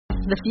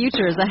The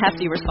future is a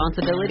hefty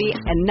responsibility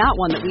and not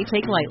one that we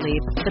take lightly,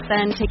 but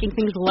then taking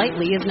things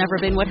lightly has never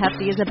been what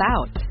Hefty is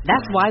about.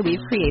 That's why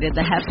we've created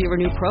the Hefty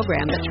Renew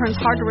program that turns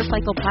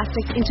hard-to-recycle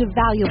plastics into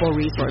valuable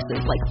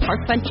resources like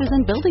park benches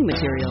and building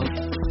materials.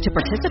 To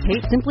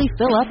participate, simply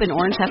fill up an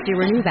orange Hefty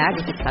Renew bag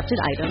with accepted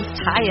items,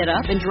 tie it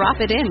up, and drop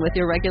it in with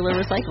your regular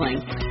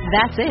recycling.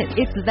 That's it.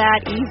 It's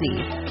that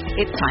easy.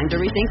 It's time to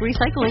rethink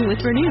recycling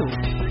with Renew.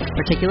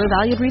 Particular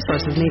valued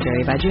resources may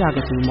vary by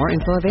geography. More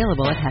info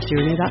available at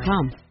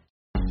heftyrenew.com.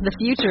 The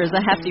future is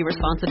a hefty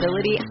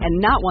responsibility and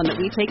not one that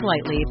we take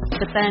lightly,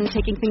 but then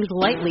taking things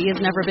lightly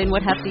has never been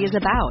what Hefty is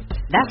about.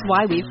 That's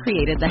why we've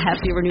created the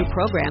Hefty Renew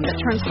program that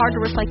turns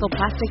hard-to-recycle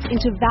plastics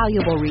into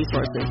valuable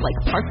resources like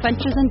park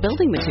benches and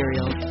building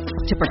materials.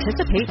 To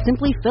participate,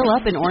 simply fill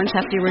up an orange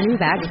Hefty Renew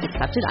bag with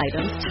accepted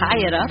items,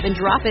 tie it up, and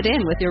drop it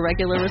in with your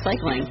regular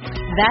recycling.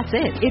 That's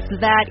it. It's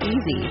that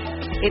easy.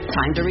 It's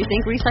time to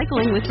rethink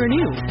recycling with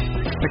Renew.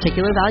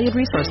 Particular valued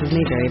resources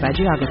may vary by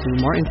geography.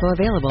 More info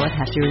available at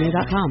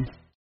heftyrenew.com.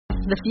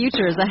 The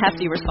future is a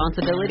hefty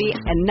responsibility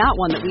and not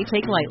one that we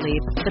take lightly,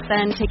 but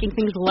then taking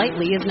things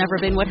lightly has never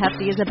been what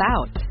Hefty is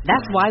about.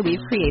 That's why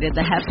we've created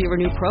the Hefty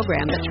Renew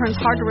program that turns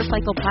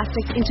hard-to-recycle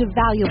plastics into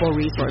valuable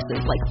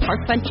resources like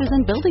park benches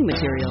and building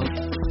materials.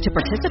 To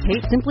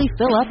participate, simply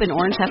fill up an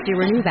orange Hefty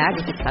Renew bag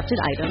with accepted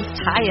items,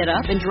 tie it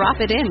up, and drop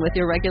it in with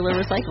your regular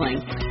recycling.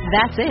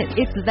 That's it.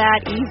 It's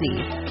that easy.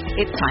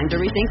 It's time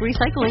to rethink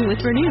recycling with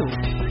Renew.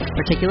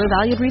 Particular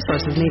valued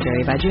resources may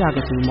vary by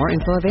geography. More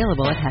info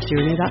available at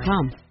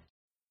heftyrenew.com.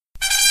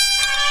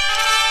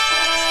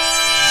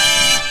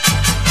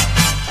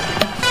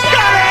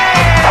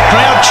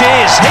 Crowd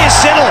cheers. Here's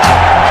Siddle.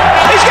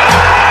 He's got it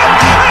in!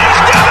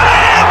 He's given it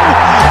in!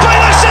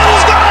 Taylor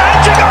Siddle's got a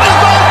hat-trick on his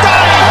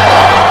birthday!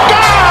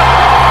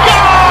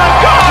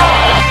 Gone!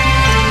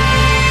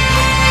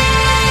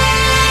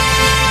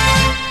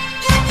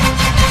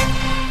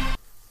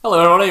 Hello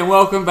everybody and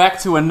welcome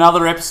back to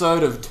another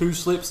episode of Two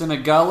Slips in a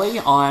Gully.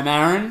 I'm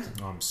Aaron.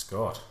 I'm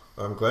Scott.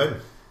 I'm Glenn.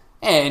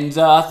 And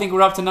I think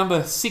we're up to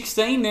number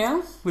 16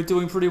 now. We're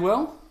doing pretty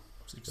well.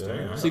 16,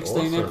 Yeah.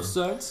 16 Awesome.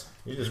 episodes.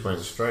 You just went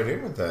straight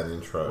in with that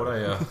intro. What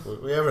a,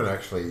 We haven't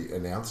actually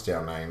announced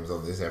our names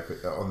on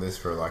this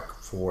for like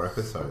 4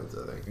 episodes,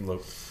 I think.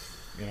 Look,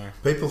 you know,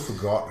 People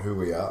forgot who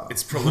we are.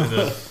 it's probably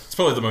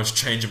the most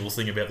changeable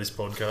thing about this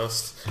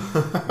podcast.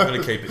 I'm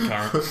going to keep it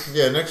current.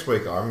 Yeah, next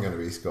week I'm going to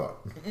be Scott.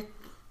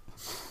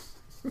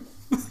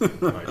 Mate,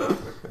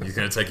 you're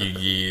going to take you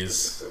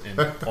years and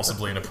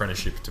possibly an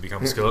apprenticeship to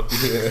become Scott.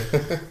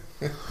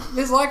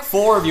 There's like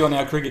 4 of you on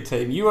our cricket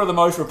team. You are the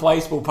most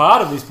replaceable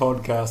part of this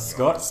podcast,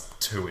 Scott.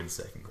 2 in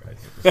second grade.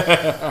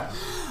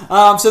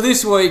 So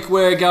this week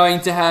we're going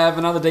to have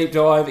another deep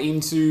dive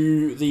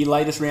into the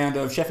latest round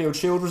of Sheffield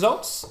Shield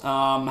results.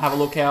 Have a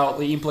look how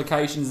the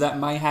implications that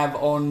may have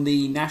on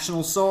the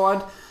national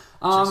side.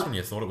 Just when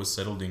you thought it was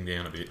settling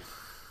down a bit.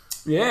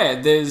 Yeah,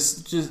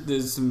 there's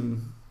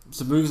some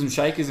movers and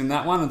shakers in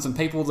that one, and some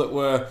people that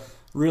were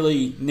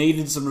really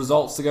needed some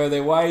results to go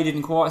their way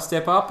didn't quite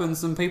step up, and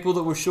some people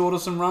that were short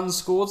of some runs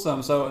scored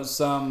some. So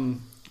it's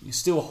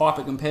still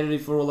hyper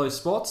competitive for all those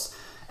spots.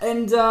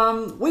 And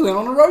we went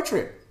on a road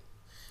trip.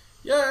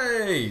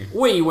 Yay!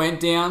 We went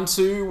down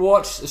to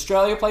watch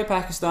Australia play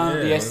Pakistan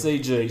at the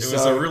SCG. It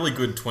was a really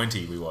good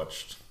 20 we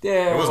watched.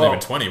 Yeah, It wasn't even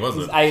 20, was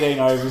it? 18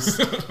 overs,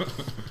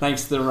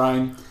 thanks to the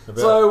rain.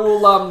 So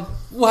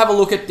we'll have a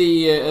look at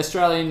the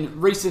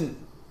recent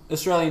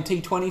Australian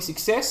T20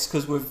 success,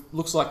 because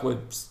looks like we're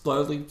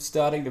slowly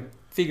starting to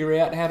figure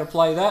out how to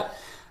play that.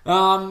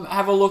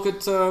 Have a look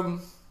at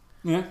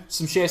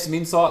share some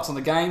insights on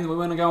the game that we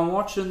want to go and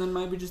watch, and then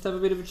maybe just have a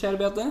bit of a chat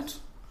about that.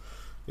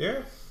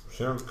 Yeah,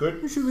 sounds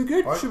good. It should be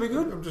good. Should be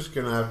good. I'm just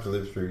going to have to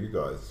live through you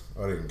guys.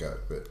 I didn't go,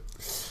 but,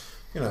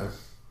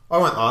 I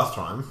went last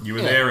time. You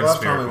were there in Last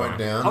spirit. time we went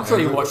down. I'm sure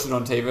you watched it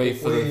on TV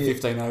for the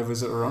 15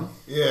 overs that were on.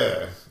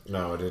 Yeah.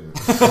 No, I didn't.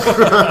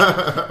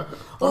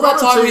 All that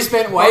time you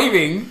spent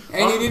waving,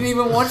 and you didn't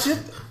even watch it?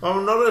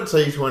 I'm not a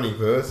T20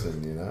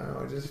 person,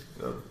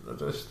 I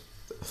just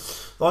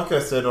like I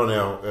said on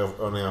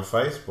our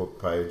Facebook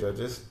page,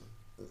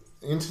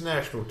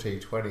 international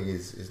T20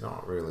 is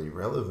not really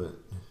relevant.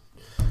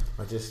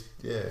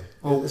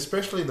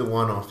 Especially the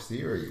one-off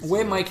series.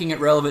 We're making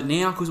it relevant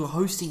now because we're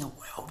hosting a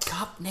World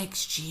Cup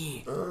next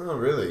year. Oh,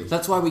 really?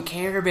 That's why we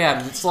care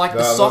about it. It's like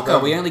the soccer.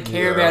 We only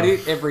care about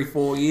it every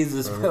 4 years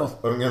as well.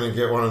 I'm going to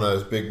get one of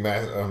those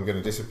I'm going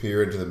to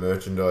disappear into the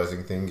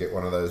merchandising thing, get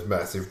one of those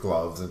massive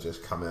gloves and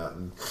just come out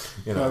and,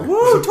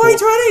 woo,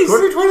 2020s!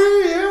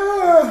 2020,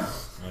 yeah!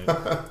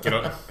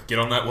 Get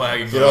on that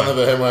wagon. Get on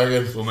the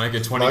bandwagon. We'll make a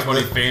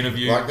 2020 fan of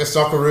you. Like the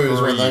Socceroos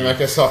when they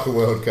make a soccer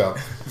World Cup.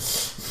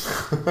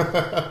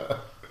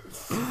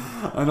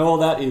 And all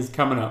that is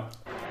coming up.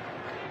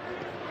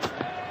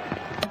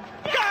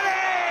 Got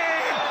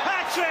it!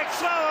 Hat-trick,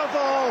 slower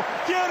ball,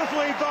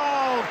 beautifully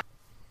bowled.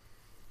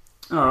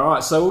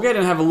 Alright, so we'll get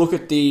and have a look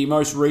at the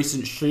most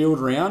recent Shield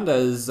round.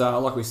 As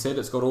like we said,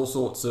 it's got all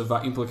sorts of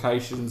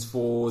implications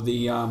for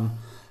the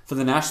for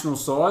the national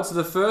side. So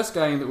the first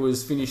game that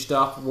was finished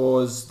up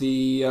was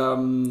the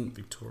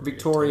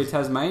Victoria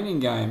Tasmanian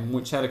game,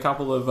 which had a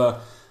couple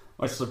of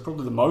actually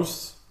probably the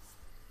most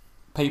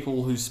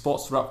people whose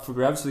spots were up for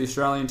grabs for the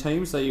Australian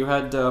team. So you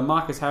had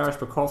Marcus Harris,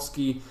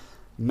 Bukowski,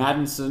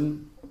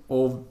 Maddinson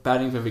all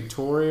batting for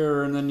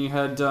Victoria, and then you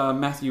had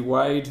Matthew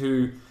Wade,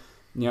 who,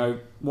 you know,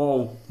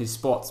 while his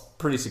spot's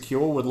pretty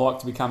secure, would like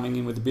to be coming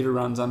in with a bit of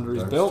runs under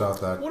his belt.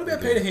 What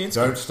about Peter Hanscom?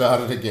 Don't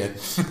start it again.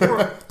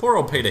 Poor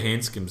old Peter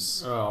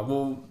Hanscom's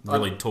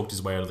Well, talked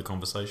his way out of the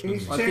conversation.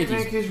 His hasn't he?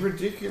 technique is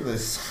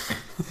ridiculous.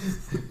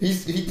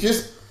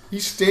 He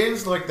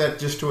stands like that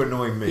just to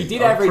annoy me. he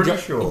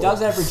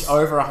does average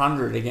over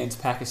 100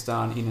 against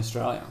Pakistan in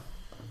Australia.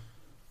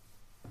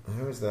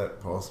 How is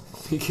that possible?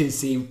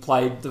 Because he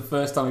played, the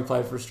first time he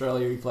played for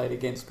Australia, he played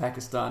against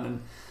Pakistan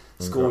and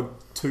scored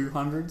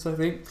 200s, I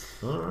think.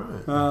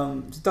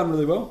 Alright. He's done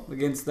really well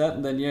against that,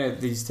 and then,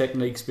 his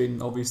technique's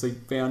been obviously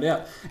found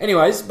out.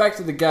 Anyways, back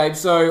to the game.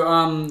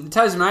 So,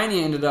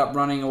 Tasmania ended up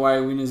running away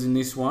winners in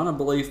this one, I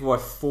believe by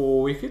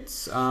 4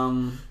 wickets.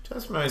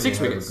 Tasmania 6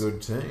 have wickets. a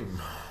good team.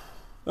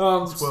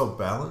 It's well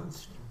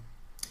balanced.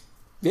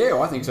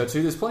 Yeah, I think so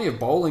too. There's plenty of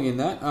bowling in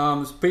that.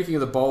 Speaking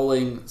of the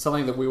bowling,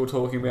 something that we were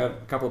talking about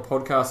a couple of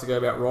podcasts ago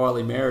about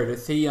Riley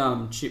Meredith, he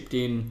chipped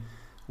in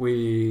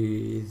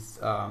with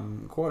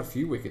quite a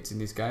few wickets in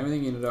this game. I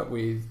think he ended up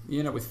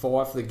with 5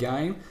 for the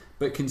game.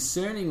 But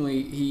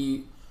concerningly,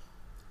 he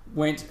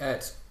went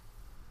at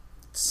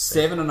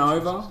 7 and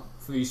over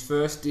for his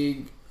first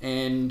dig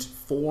and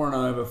 4 and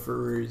over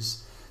for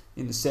his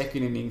in the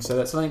second innings. So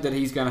that's something that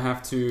he's going to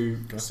have to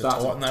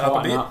start to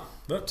tighten up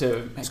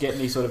to get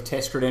any sort of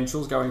test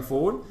credentials going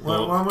forward.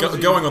 Well,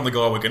 going on the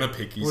guy we're going to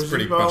pick, he's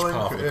pretty much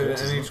par for the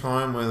course. At any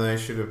time where they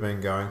should have been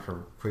going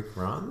for quick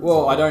runs?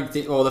 Well, I don't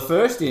think. Well, the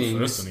first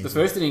innings,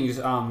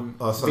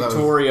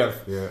 Victoria.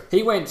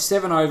 He went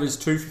 7 overs,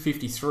 2 for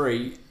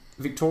 53.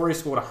 Victoria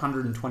scored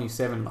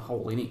 127 in the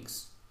whole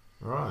innings.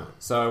 Right.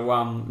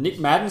 So Nick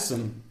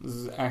Maddinson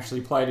has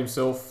actually played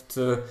himself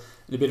to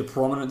a bit of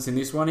prominence in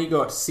this one. He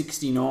got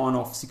 69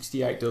 off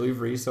 68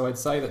 deliveries, so I'd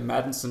say that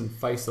Maddinson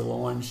faced the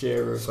lion's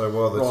share of So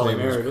while the Riley team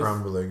Meredith, was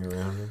crumbling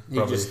around him,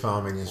 probably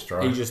farming his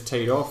strike. He just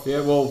teed off,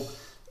 Well,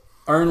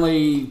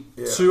 only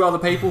 2 other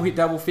people hit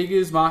double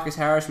figures. Marcus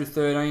Harris with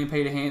 13,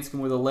 Peter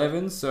Hanscom with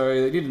 11, so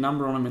they did a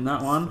number on him in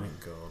that one.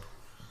 Thank God.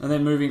 And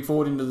then moving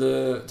forward into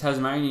the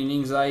Tasmanian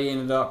innings, they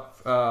ended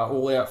up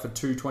all out for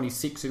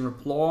 226 in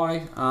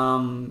reply.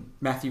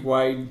 Matthew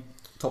Wade,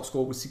 top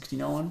score was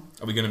 69.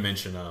 Are we going to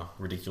mention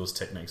ridiculous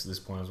techniques at this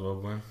point as well,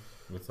 Glenn?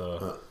 With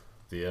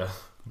the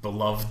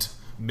beloved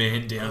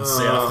man down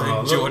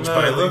south, George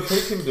Bailey. Look,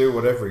 he can do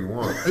whatever he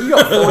wants. He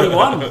got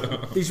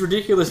 41. His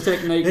ridiculous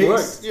technique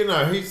worked.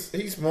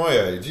 He's my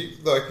age.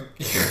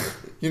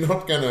 You're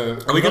not gonna.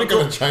 Are we going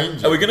to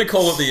change it? Are we going to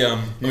call it the? Are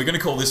we going to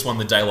call this one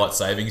the daylight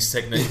savings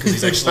technique because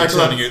he's actually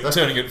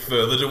turning it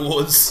further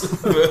towards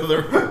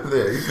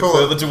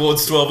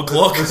towards 12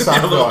 o'clock the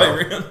other way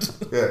around.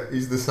 Yeah,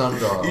 he's the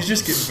sundial. He's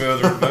just getting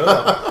further and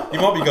further. You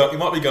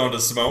might be going to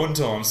Samoan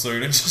time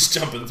soon and just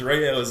jumping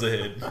 3 hours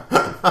ahead.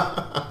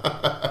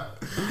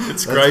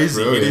 It's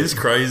crazy. Brilliant. It is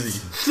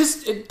crazy.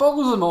 It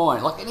boggles the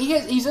mind. Like, and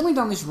he's only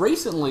done this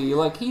recently.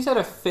 Like, he's had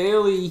a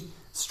fairly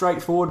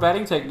straightforward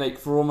batting technique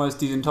for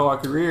almost his entire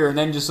career, and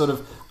then just sort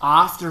of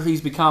after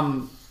he's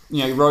become,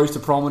 rose to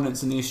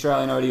prominence in the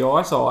Australian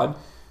ODI side,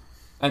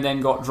 and then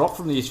got dropped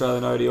from the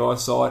Australian ODI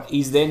side,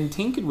 he's then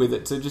tinkered with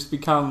it to just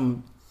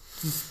become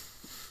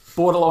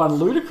borderline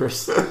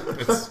ludicrous.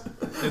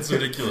 It's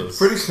ridiculous.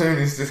 Pretty soon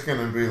he's just going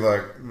to be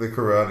like the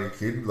Karate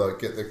Kid, like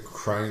get the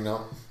crane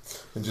up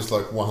and just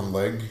like one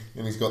leg,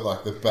 and he's got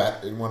like the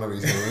bat in one of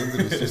his hands,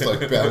 and he's just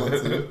like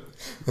balancing it,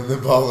 and the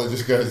bowler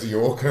just goes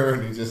Yorker,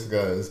 and he just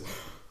goes.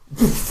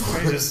 He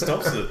just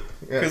stops it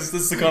because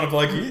that's the kind of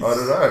bloke he is. I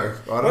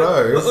don't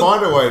know. He'll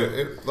find a way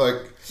to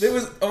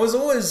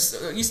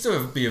I used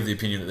to be of the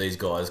opinion that these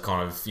guys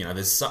kind of,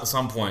 there's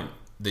some point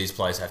these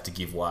players have to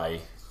give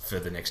way for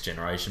the next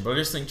generation. But I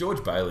just think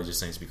George Bailey just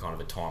seems to be kind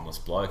of a timeless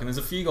bloke, and there's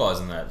a few guys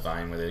in that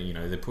vein where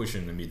they're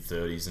pushing the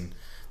mid-30s, and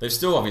they've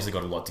still obviously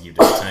got a lot to give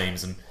to the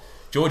teams. And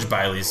George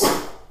Bailey's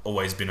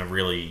always been a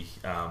really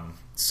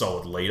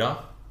solid leader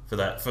for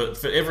that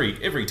for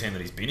every team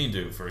that he's been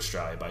into for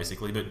Australia,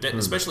 basically, but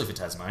especially for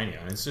Tasmania.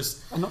 And it's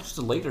just and not just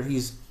a leader.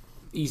 He's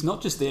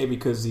not just there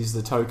because he's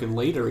the token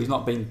leader. He's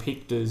not being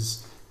picked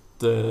as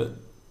the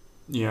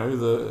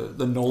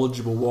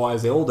knowledgeable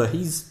wise elder.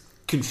 He's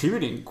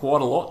contributing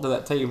quite a lot to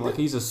that team. Like,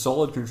 he's a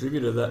solid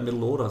contributor to that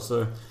middle order.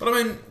 So, but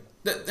I mean.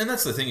 And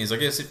that's the thing is, I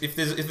guess if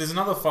there's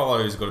another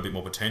fellow who's got a bit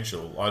more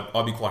potential,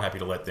 I'd be quite happy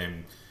to let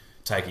them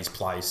take his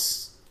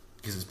place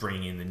because it's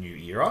bringing in the new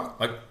era.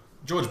 Like,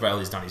 George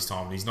Bailey's done his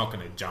time and he's not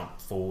going to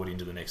jump forward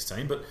into the next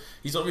team, but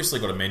he's obviously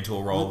got a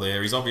mentor role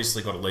there. He's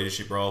obviously got a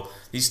leadership role.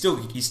 There's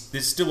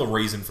still a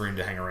reason for him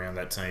to hang around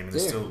that team, and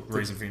there's still a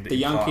reason for him to. The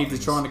young kids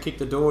are trying to kick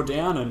the door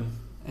down,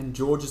 and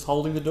George is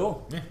holding the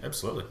door. Yeah,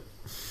 absolutely.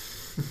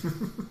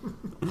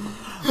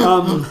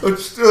 It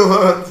still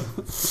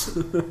hurts.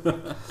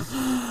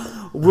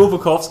 Will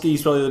Bukowski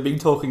is probably the big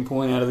talking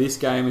point out of this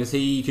game, as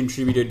he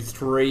contributed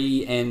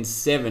 3 and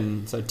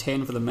 7, so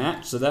 10 for the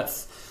match. So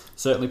that's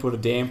certainly put a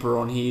damper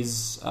on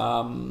his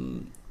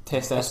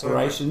Test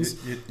aspirations.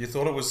 You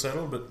thought it was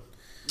settled, but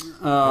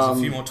there's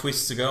a few more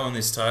twists to go on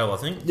this tale, I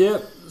think.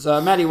 Yep.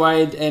 So Matty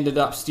Wade ended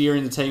up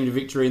steering the team to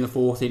victory in the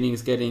fourth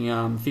innings,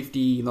 getting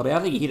 50 not out.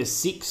 I think he hit a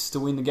 6 to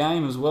win the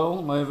game as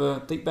well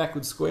over deep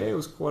backward square. It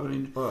was quite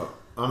an Well,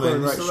 I Quite a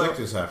mean, the great shot.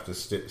 selectors have to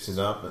sit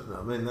up. But,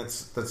 I mean,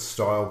 that's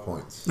style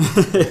points.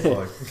 It's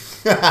like,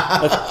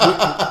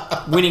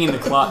 winning in the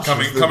clutch.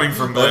 Coming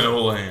from Glenn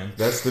Houlihan.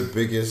 that's the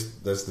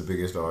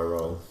biggest eye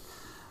roll.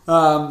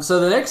 So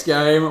the next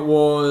game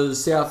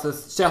was South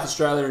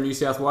Australia and New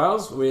South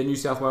Wales, where New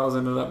South Wales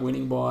ended up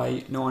winning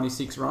by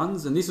 96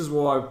 runs, and this is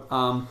why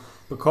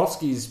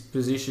Bukowski's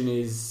position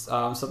is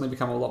suddenly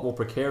become a lot more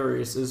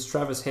precarious, as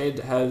Travis Head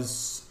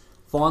has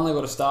finally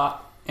got a start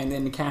and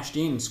then cashed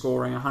in,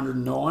 scoring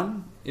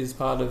 109 as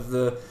part of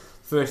the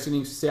first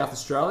innings for South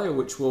Australia,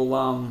 which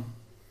will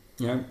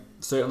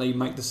certainly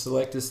make the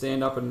selectors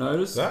stand up and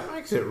notice. That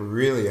makes it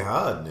really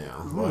hard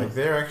now. Like,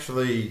 they're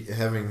actually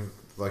having,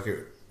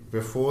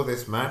 before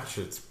this match,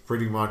 it's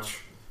pretty much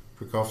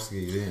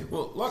Bukowski's in.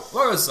 Well, like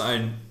I was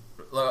saying,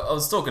 I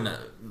was talking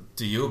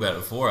to you about it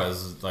before,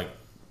 as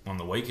on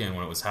the weekend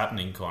when it was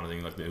happening, kind of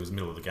thing, like it was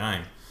middle of the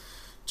game.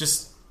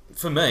 Just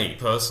for me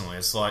personally,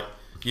 it's like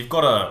you've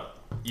got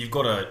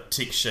a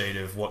tick sheet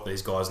of what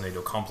these guys need to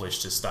accomplish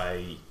to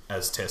stay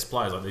as Test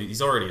players. Like,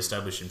 he's already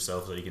established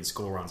himself that he can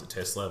score runs at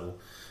Test level.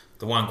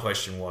 The one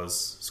question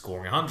was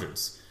scoring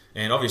hundreds,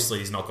 and obviously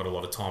he's not got a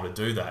lot of time to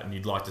do that. And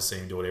you'd like to see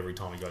him do it every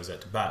time he goes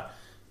out to bat,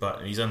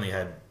 but he's only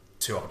had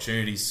 2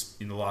 opportunities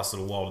in the last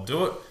little while to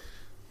do it.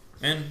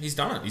 And he's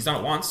done it. He's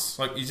done it once.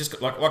 Like, he's just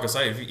like I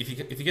say, if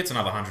he gets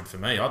another 100 for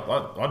me,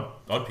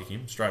 I'd pick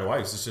him straight away.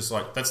 It's just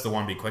like that's the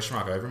one big question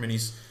mark over him, and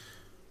he's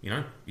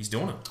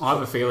doing it. I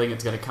have a feeling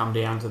it's going to come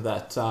down to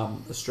that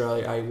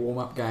Australia A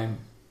warm-up game.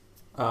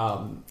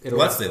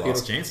 That's their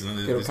last chance.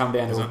 It'll come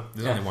down to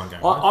there's only one game.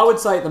 I would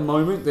say at the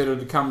moment that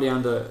it'll come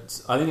down to,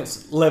 I think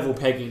it's level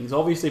peggings.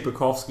 Obviously,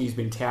 Bukowski's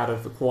been touted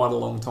for quite a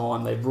long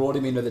time. They brought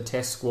him into the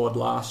Test squad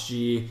last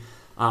year.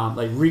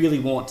 They really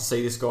want to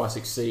see this guy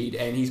succeed,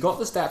 and he's got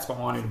the stats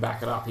behind him to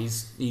back it up.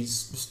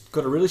 He's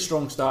got a really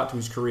strong start to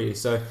his career.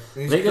 So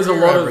His I think there's a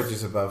career lot average of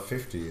is above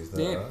 50, is that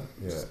right?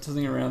 Yeah.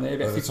 something around there,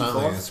 about But it's 55.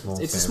 only a small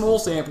It's a sample small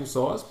sample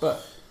size,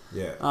 but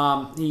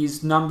Yeah.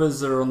 his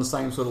numbers are on the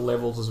same sort of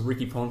levels as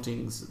Ricky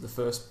Ponting's at the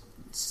first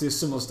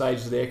similar stage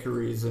of their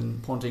careers,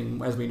 and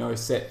Ponting, as we know,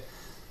 set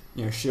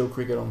Shield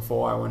cricket on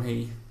fire when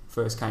he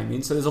first came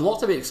in. So there's a lot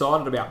to be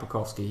excited about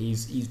Bukowski.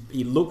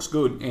 He looks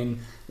good, and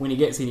when he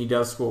gets in, he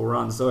does score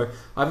runs. So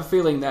I have a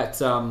feeling that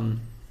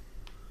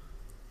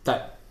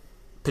that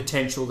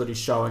potential that he's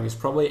showing is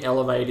probably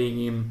elevating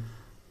him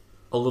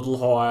a little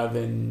higher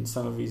than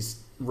some of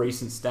his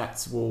recent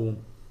stats will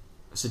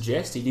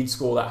suggest. He did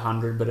score that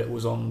 100, but it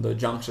was on the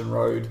Junction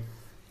Road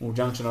or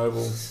Junction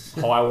Oval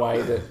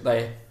highway that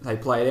they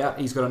played out.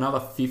 He's got another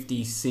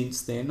 50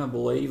 since then, I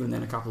believe, and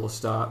then a couple of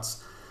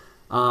starts.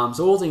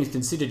 So all things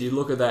considered, you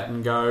look at that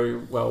and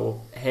go,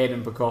 well, Head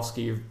and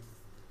Bukowski have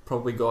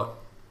probably got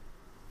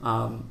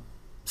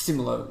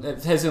similar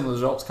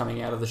results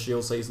coming out of the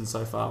Shield season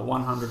so far.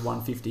 100,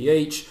 150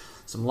 each.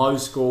 Some low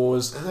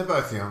scores. And they're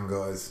both young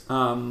guys.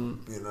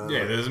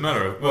 Yeah, there's a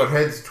matter of... What,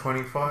 Head's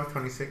 25,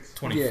 26?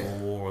 24, Yeah.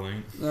 I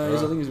think. No, I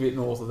think he's a bit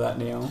north of that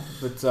now.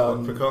 But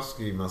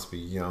Bukowski must be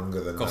younger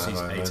than that. Bukowski's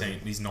I imagine. 18,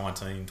 he's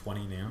 19,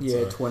 20 now.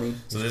 yeah, so. 20.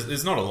 So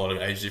there's not a lot of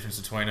age difference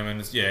between them,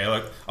 and I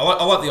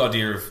like the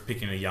idea of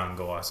picking a young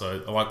guy.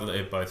 So I like that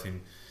they're both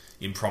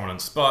in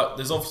prominence. But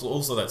there's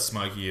also that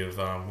smoky of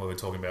what we were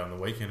talking about on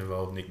the weekend of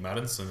old Nick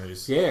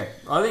Maddinson. Yeah,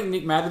 I think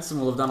Nick Maddinson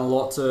will have done a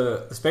lot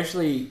to,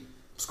 especially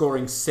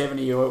scoring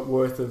 70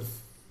 worth of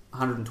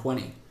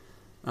 120.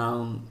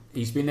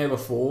 He's been there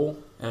before.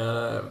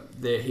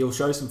 He'll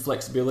show some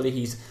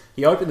flexibility.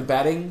 He opened the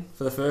batting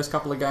for the first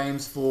couple of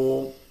games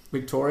for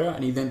Victoria,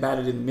 and he then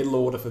batted in the middle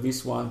order for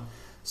this one.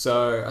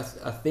 So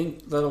I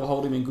think that'll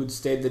hold him in good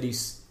stead that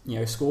he's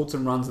scored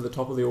some runs at the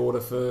top of the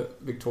order for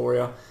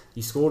Victoria.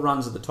 He scored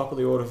runs at the top of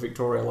the order for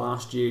Victoria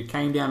last year,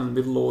 came down in the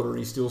middle order, and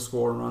he's still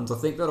scoring runs. I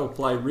think that'll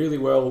play really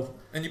well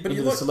into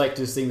the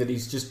selectors thing that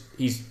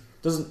he's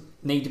doesn't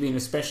need to be in a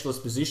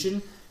specialist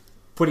position.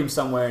 Put him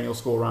somewhere and he'll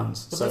score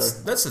runs. But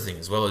that's the thing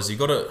as well, is you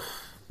got to...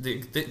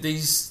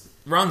 These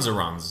runs are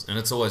runs, and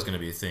it's always going to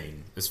be a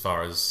thing as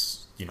far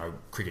as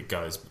cricket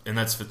goes, and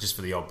that's just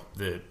for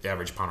the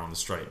average punter on the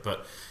street.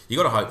 But you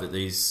got to hope that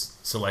these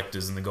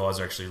selectors and the guys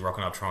are actually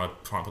rocking up trying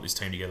to put this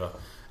team together,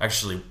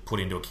 actually put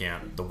into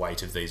account the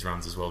weight of these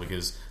runs as well,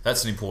 because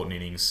that's an important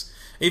innings.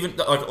 Even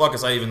like I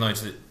say, even though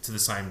to the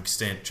same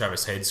extent,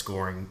 Travis Head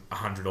scoring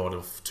 100 odd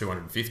of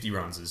 250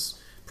 runs is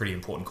pretty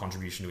important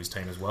contribution to his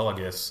team as well, I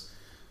guess.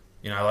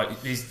 You've got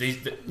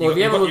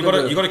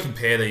to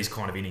compare these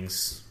kind of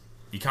innings.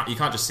 You can't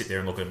just sit there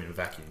and look at them in a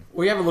vacuum.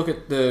 We have a look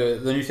at the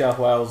New South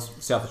Wales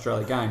South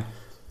Australia game.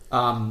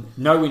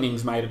 No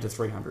innings made it to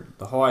 300.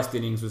 The highest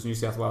innings was New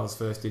South Wales'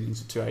 first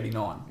innings at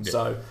 289. Yeah.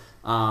 So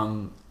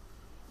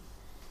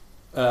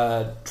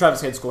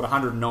Travis Head scored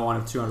 109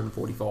 of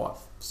 245.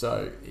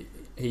 So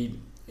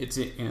it's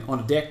on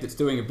a deck that's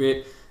doing a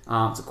bit.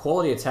 It's a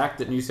quality attack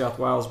that New South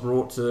Wales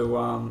brought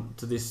to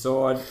this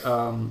side.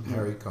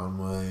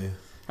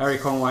 Harry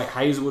Conway,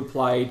 Hazelwood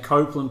played,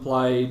 Copeland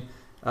played,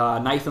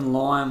 Nathan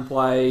Lyon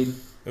played.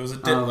 It was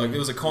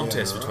a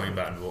contest between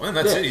bat and ball, and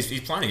that's it.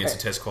 He's playing against a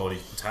test quality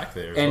attack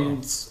there,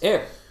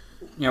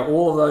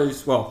 all of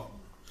those. Well,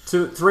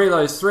 three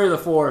of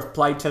the four have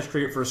played Test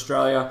cricket for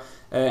Australia,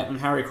 and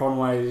Harry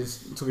Conway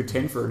took a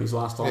 10 in his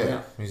last time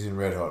out. He's in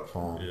red hot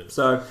form. Yeah.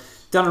 So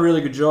done a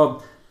really good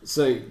job.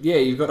 So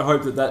you've got to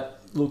hope that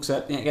looks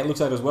at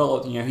as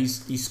well. He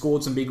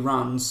scored some big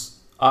runs,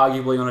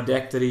 arguably on a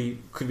deck that he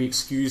could be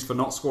excused for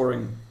not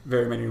scoring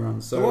very many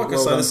runs. So,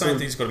 the same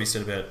thing's got to be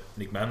said about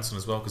Nick Maddinson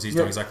as well, because he's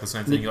doing exactly the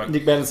same thing.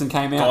 Nick Maddinson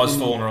came out. Guys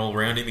falling all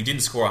around him. He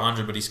didn't score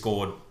 100, but he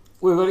scored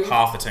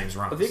half the team's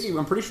runs.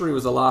 I'm pretty sure he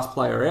was the last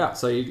player out,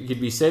 so it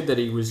could be said that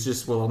he was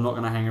just, I'm not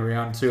going to hang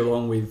around too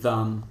long with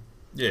 9,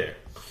 10,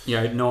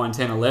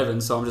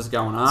 11, so I'm just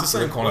going after. It's the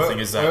same kind of thing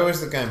as that. Where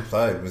was the game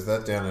played? Was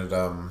that down at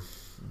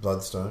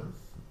Bloodstone,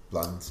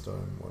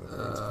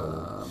 whatever it's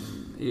called?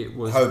 It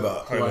was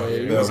Hobart.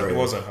 Played. It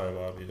was at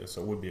Hobart,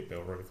 so it would be at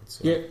Belrive.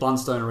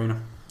 Blundstone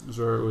Arena was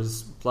where it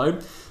was played.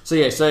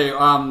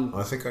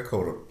 I think I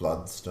called it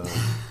Bloodstone.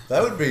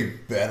 That would be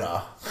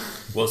better.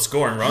 Well,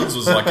 scoring runs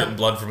was like getting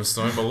blood from a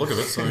stone by the look of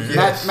it. So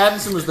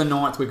Maddinson was the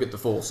 9th wicket to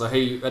fall, so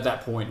he at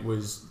that point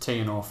was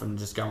teeing off and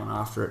just going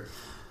after it.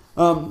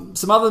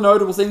 Some other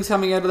notable things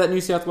coming out of that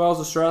New South Wales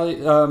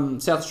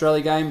South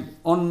Australia game.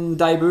 On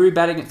debut,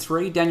 batting at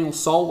 3, Daniel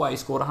Solway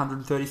scored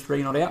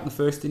 133 not out in the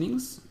first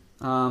innings.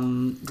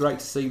 Great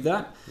to see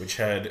that. Which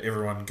had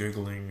everyone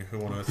Googling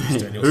who on earth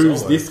is Daniel Who's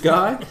Solway? this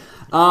guy?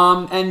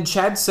 And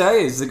Chad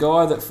Sayers, the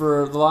guy that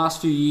for the last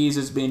few years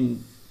has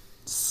been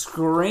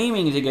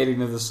screaming to get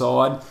into the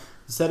side.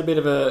 He's had a bit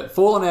of a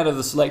fallen out of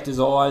the selectors'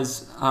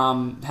 eyes,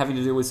 having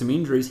to do with some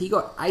injuries. He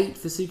got 8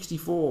 for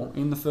 64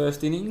 in the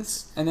first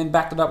innings, and then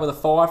backed it up with a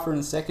 5 in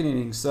the second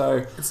innings.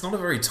 So it's not a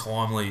very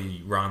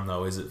timely run,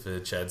 though, is it, for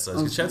Chad Sayers?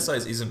 Because Chad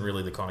Sayers isn't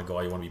really the kind of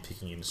guy you want to be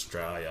picking in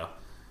Australia,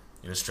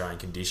 in Australian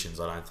conditions.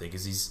 I don't think,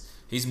 because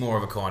he's more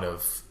of a kind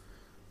of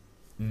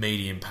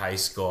medium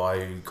pace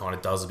guy who kind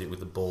of does a bit with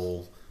the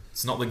ball.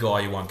 It's not the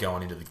guy you want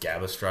going into the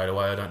Gabba straight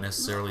away, I don't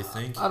necessarily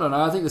think. I don't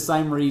know. I think the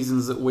same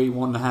reasons that we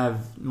want to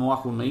have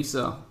Michael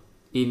Nisa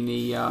in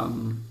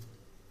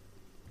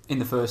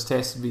the first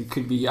test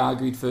could be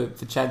argued for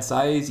Chad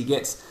Sayers. He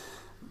gets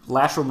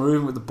lateral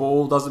movement with the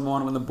ball, doesn't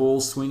mind when the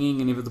ball's swinging,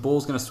 and if the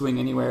ball's going to swing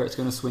anywhere, it's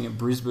going to swing at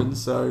Brisbane.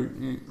 So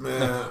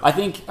I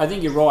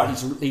think you're right.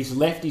 He's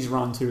left his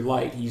run too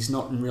late. He's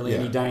not in really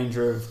any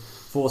danger of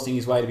forcing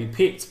his way to be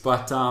picked,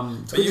 but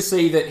it's good to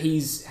see that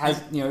he's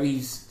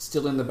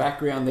still in the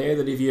background there.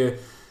 That if you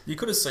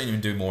could have seen him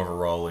do more of a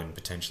role in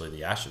potentially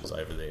the Ashes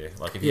over there.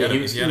 Like if he had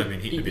been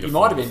hitting a bit of he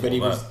form might have been,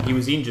 before but he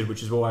was injured,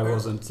 which is why I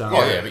wasn't.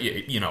 But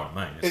you know what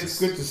I mean. It's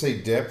good to see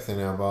depth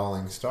in our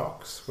bowling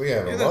stocks. We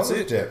have a lot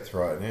of depth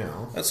right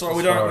now. That's right.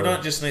 We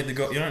don't just need you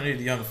don't need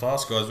the young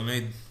fast guys.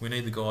 We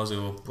need the guys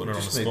who will put it on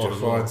the spot. We just need to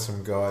find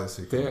some guys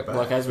who can bat.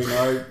 Like as we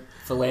know,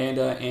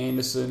 Philander,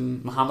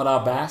 Anderson, Muhammad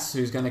Abbas,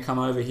 who's going to come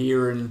over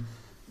here and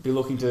be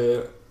looking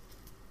to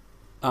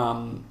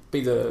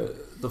be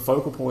the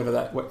focal point of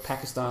that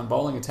Pakistan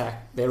bowling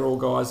attack. They're all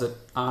guys that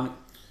aren't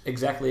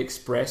exactly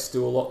express,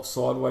 do a lot of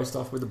sideways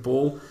stuff with the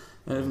ball,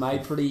 and have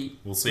made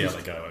We'll see how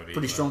they go over here.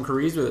 Pretty strong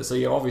careers with it. So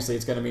obviously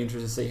it's going to be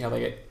interesting to see how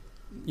they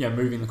get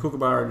moving the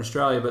kookaburra in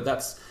Australia. But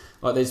that's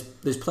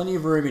there's plenty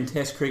of room in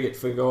Test cricket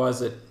for guys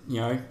that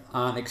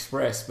aren't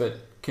express but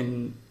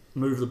can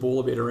move the ball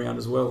a bit around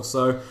as well.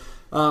 So.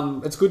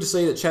 It's good to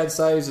see that Chad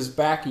Sayers is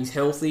back. He's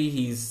healthy.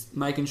 He's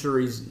making sure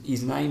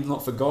his name's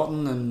not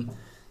forgotten, and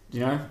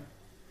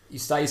he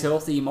stays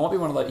healthy. He might be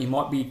one of those. He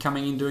might be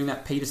coming in doing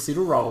that Peter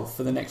Siddle role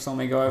for the next time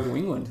they go over to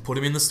England. Put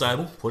him in the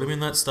stable. Put him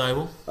in that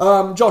stable.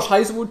 Josh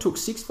Hazelwood took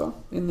 6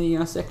 in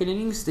the second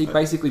innings. He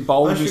basically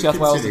bowled New South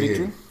Wales to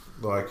victory.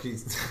 Josh.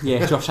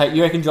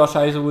 You reckon Josh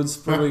Hazelwood's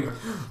probably?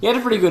 He had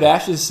a pretty good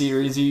Ashes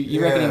series. You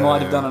reckon he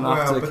might have done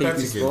enough to keep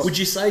his spot? Would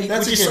you say?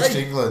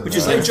 England, would you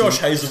say Josh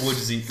Hazelwood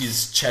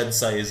is Chad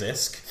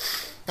Sayers-esque?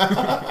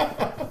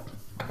 Gotta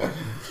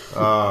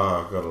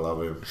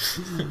love him.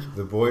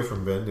 The boy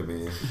from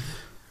Bendemeer.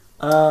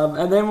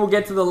 And then we'll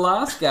get to the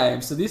last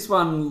game. So this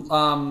one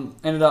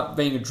ended up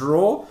being a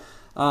draw.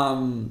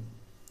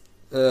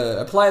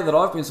 A player that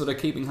I've been sort of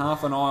keeping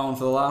half an eye on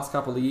for the last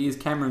couple of years,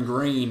 Cameron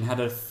Green, had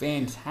a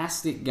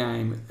fantastic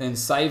game and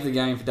saved the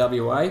game for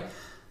WA.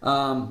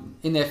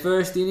 In their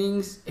first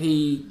innings,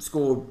 he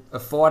scored a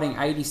fighting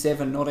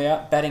 87 not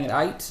out, batting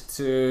at 8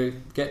 to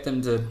get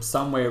them to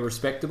somewhere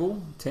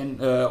respectable, 10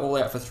 all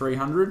out for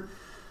 300.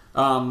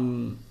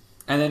 And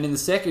then in the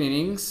second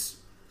innings,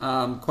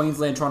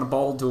 Queensland trying to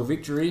bowl to a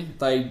victory,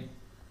 they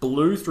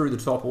blew through the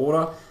top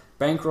order.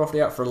 Bancroft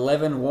out for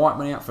 11,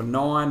 Whiteman out for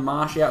 9,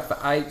 Marsh out for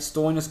 8,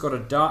 Stoinis got a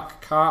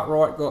duck,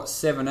 Cartwright got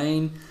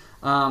 17.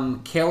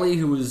 Kelly,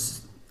 who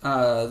was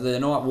the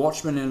night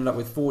watchman, ended up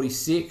with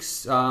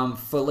 46.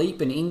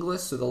 Philippe and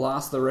Inglis, so the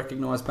last of the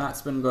recognised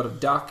batsmen, got a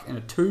duck and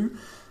a 2.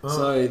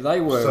 So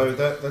they were. So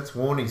that's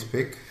Warney's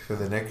pick for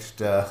the next.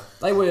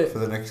 They were for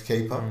the next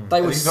keeper.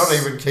 They were. He's not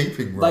even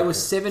keeping. They were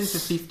 7 for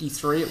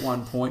 53 at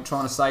one point,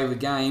 trying to save the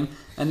game,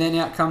 and then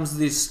out comes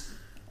this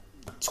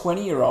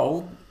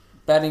 20-year-old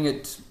batting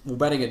at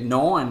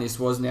 9. This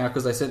was now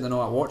because they sent the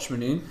night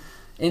watchman in.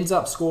 Ends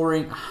up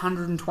scoring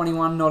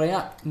 121 not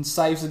out and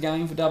saves the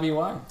game for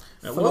WA.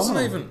 It wasn't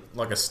even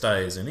like a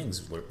stays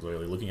innings we're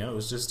really looking at. It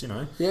was just,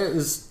 Yeah, it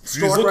was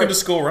he was looking to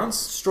score runs.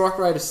 Strike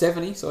rate of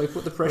 70, so he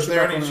put the pressure Was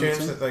there back on any them.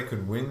 chance that they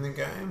could win the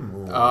game?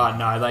 Or?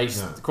 No,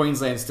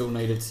 Queensland still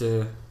needed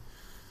to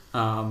they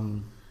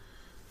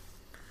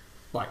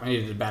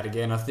needed to bat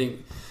again, I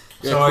think.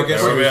 So I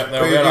guess they were about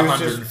was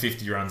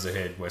 150 runs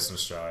ahead, Western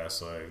Australia,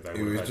 so they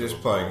he was just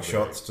playing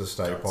shots to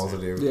stay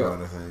positive,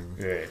 kind of thing.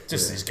 Yeah,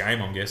 just his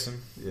game, I'm guessing.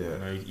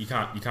 Yeah, you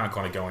can't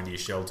kind of go into your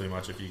shell too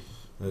much if you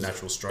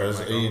natural stroke. As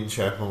Ian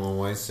Chapman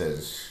always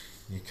says,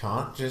 you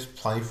can't just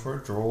play for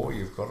a draw.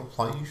 You've got to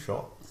play your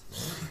shot.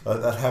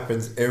 That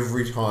happens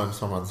every time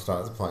someone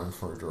starts playing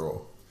for a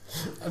draw.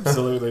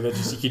 Absolutely,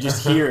 you could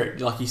just hear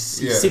it. Like he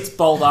sits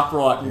bolt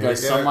upright and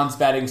goes, "Someone's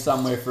batting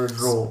somewhere for a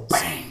draw."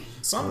 Bang.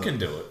 Some can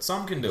do it.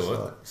 Some can do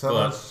it.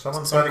 Someone's some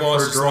batting guys for a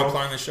just draw. like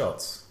playing the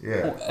shots.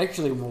 Yeah.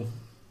 Well,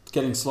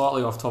 getting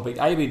slightly off topic,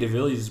 AB de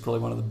Villiers is probably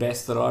one of the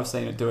best that I've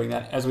seen at doing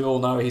that. As we all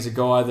know, he's a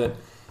guy that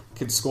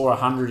could score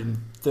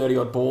 130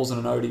 odd balls in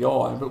an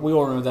ODI. But we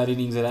all remember that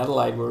innings at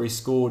Adelaide where he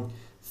scored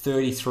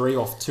 33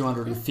 off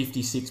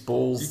 256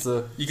 balls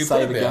to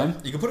save a game.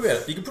 You could put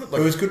It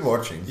was good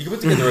watching. You could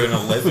put together an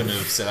 11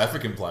 of South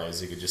African players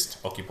who could just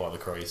occupy the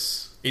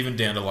crease. Even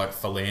down to like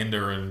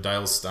Philander and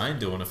Dale Steyn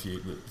doing a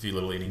few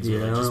little innings.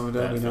 Yeah, I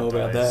don't know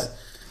about that.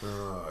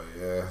 Oh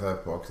yeah,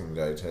 that Boxing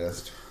Day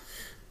test.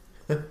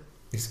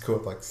 He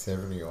scored like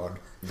 70 odd.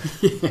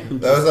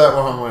 That was that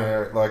one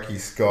where like he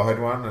skied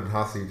one and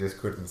Hussey just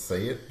couldn't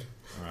see it.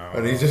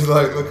 And he's just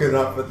like looking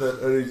up at that,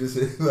 and he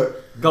just like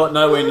got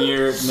nowhere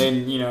near it, and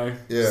then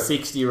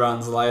 60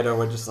 runs later,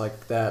 we're just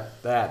like that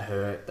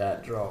hurt,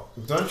 that drop.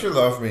 Don't you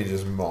love me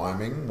just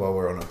miming while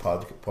we're on a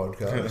podcast?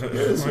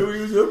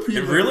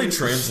 It really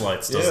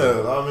translates, doesn't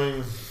it? I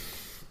mean,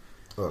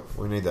 look,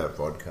 we need that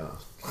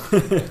podcast.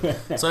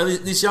 So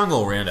this young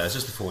all-rounder,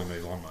 just before we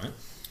move on, mate,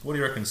 what do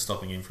you reckon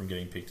stopping him from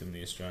getting picked in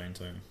the Australian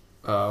team?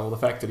 Well, the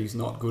fact that he's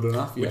not good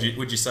enough. Yeah.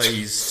 Would you say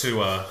he's too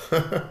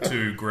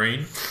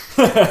green?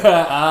 See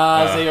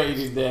what you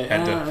did there.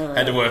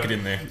 Had to work it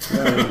in there.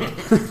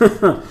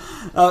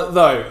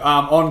 Though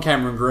on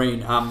Cameron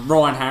Green,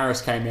 Ryan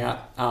Harris came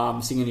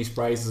out singing his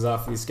praises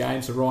after this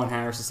game. So Ryan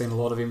Harris has seen a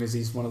lot of him as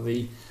he's one of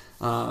the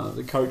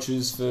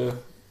coaches for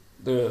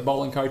the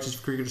bowling coaches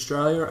for Cricket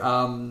Australia.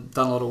 Done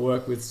a lot of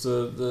work with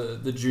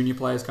the junior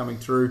players coming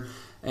through.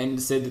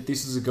 And said that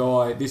this is a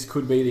guy, this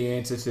could be the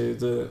answer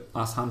to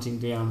us hunting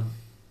down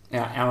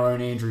our own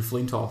Andrew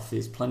Flintoff.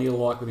 There's plenty of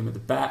like with him at the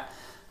bat.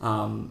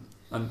 And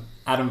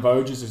Adam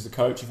Voges, who's the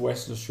coach of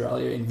Western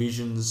Australia,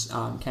 envisions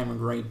Cameron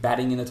Green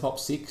batting in the top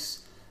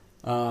 6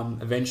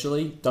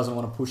 eventually. Doesn't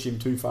want to push him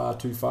too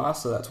far,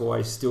 so that's why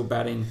he's still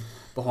batting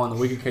behind the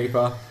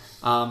wicketkeeper.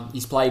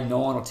 He's played 9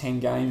 or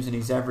 10 games and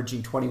he's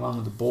averaging 21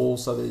 with the ball,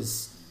 so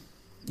there's,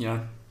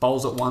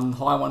 bowls at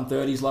high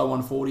 130s, low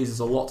 140s. There's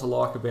a lot to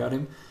like about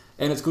him.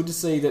 And it's good to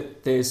see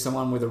that there's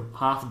someone with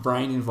half a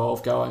brain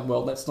involved going,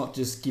 well, let's not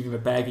just give him a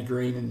bag of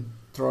green and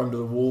throw him to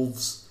the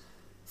Wolves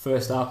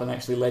first up and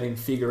actually let him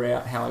figure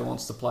out how he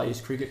wants to play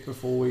his cricket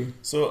before we...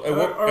 So at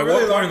what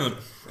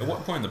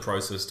point in the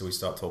process do we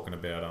start talking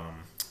about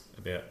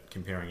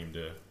comparing him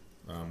to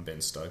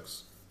Ben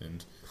Stokes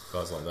and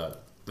guys like that?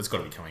 That's got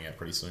to be coming out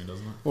pretty soon,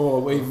 doesn't it?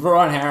 Well,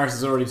 Ryan Harris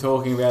is already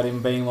talking about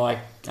him being like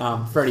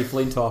Freddie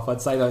Flintoff. I'd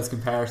say those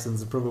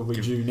comparisons are probably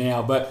due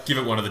now, but give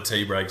it one of the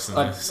tea breaks in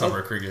the summer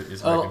of cricket.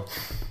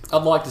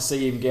 I'd like to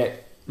see him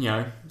get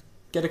a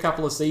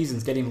couple of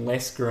seasons, get him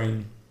less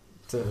green.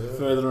 To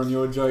further on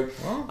your joke,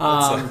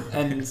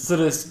 and sort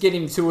of get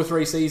him 2 or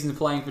 3 seasons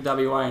playing for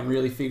WA and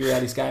really figure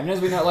out his game. And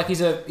as we know, like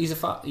he's a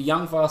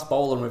young fast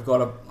bowler, and we've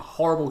got a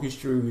horrible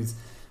history with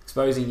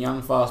exposing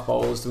young fast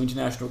bowlers to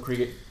international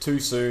cricket too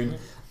soon.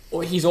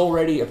 Or he's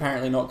already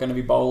apparently not going to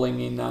be bowling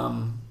in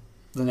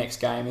the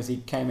next game, as he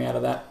came out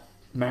of that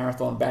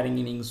marathon batting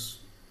innings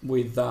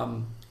with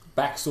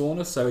back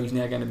soreness, so he's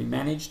now going to be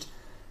managed.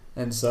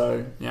 And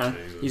so,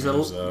 he's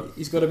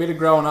got a bit of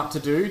growing up to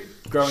do,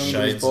 growing into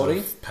his body.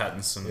 Of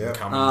Pattinson and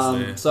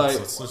Cummins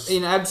there. So,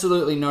 in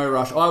absolutely no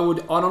rush.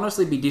 I'd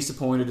honestly be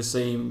disappointed to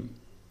see him.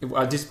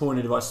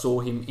 Disappointed if I saw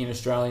him in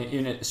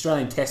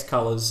Australian Test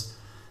colours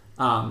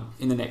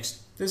in the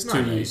next 2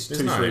 years,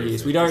 2-3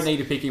 years. We don't need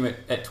to pick him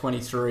at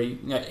 23.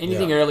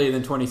 Anything earlier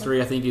than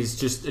 23, I think, is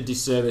just a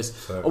disservice.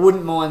 So, I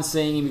wouldn't mind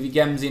seeing him if he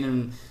comes in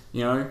and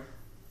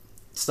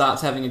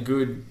starts having a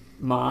good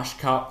Marsh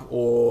Cup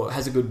or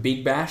has a good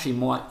Big Bash. He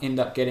might end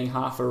up getting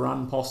half a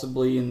run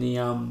possibly in the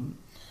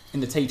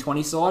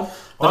T20 side.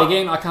 But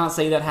again, I can't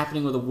see that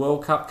happening with a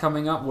World Cup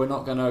coming up. We're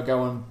not going to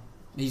go and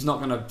he's not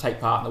going to take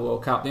part in the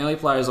World Cup. The only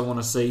players I want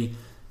to see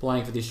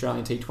playing for the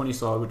Australian T20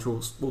 side, which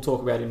we'll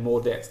talk about in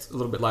more depth a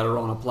little bit later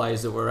on, are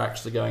players that we're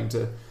actually going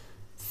to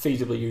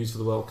feasibly use for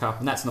the World Cup,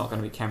 and that's not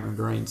going to be Cameron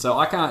Green. So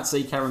I can't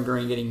see Cameron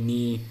Green getting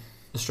near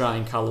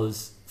Australian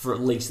colours for at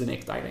least the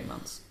next 18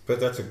 months. But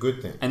that's a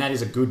good thing. And that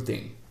is a good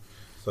thing.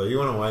 So you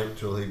want to wait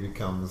till he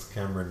becomes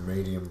Cameron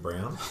Medium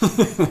Brown?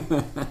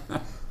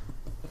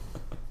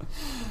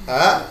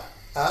 Yeah,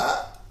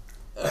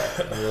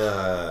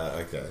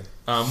 okay.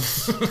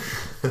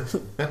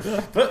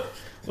 But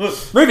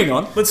look, Moving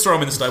on. let's throw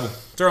him in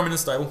the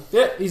stable.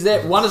 Yeah, he's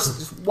there. One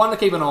to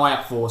keep an eye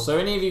out for. So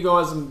any of you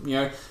guys,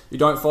 you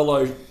don't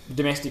follow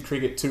domestic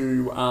cricket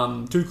too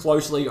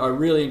closely, I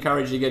really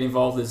encourage you to get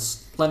involved.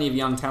 There's plenty of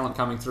young talent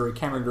coming through.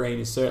 Cameron Green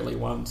is certainly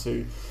one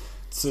to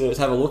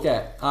have a look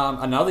at.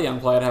 Another young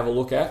player to have a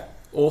look at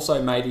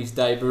also made his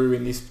debut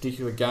in this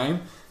particular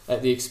game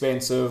at the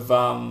expense of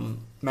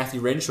Matthew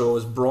Renshaw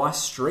was Bryce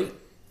Street.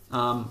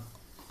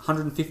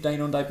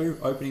 115 on debut,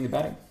 opening the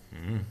batting.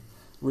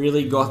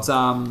 Really got...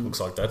 Looks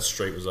like that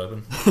street was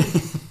open.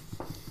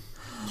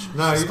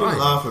 No, you didn't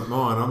laugh at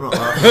mine. I'm not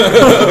laughing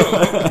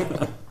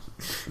at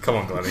Come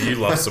on, Glenn, you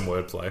love some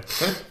wordplay.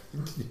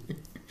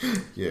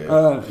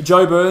 Yeah.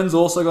 Joe Burns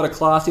also got a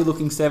classy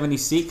looking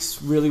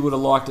 76. Really would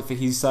have liked it for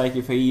his sake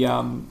if he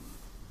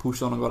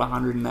pushed on and got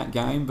 100 in that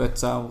game, but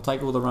we'll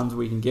take all the runs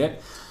we can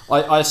get.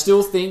 I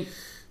still think,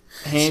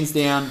 hands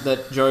down,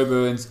 that Joe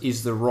Burns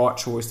is the right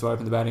choice to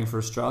open the batting for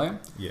Australia.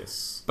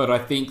 Yes. But I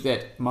think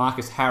that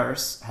Marcus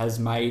Harris has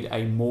made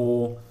a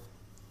more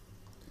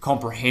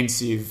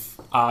comprehensive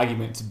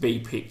argument to be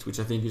picked, which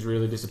I think is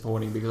really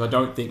disappointing because I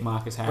don't think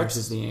Marcus Harris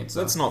is the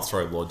answer. Let's not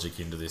throw logic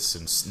into this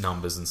and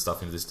numbers and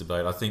stuff into this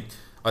debate.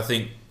 I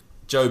think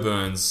Joe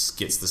Burns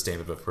gets the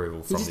stamp of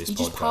approval from this podcast. He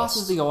just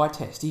passes the eye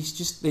test.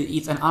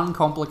 It's an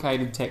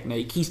uncomplicated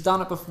technique. He's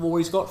done it before.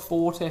 He's got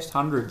 4 Test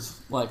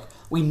hundreds. Like,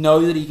 we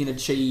know that he can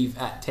achieve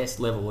at Test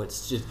level. It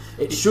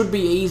should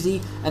be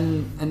easy,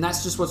 and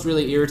that's just what's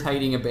really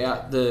irritating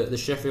about the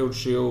Sheffield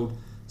Shield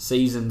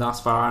season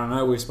thus far. And I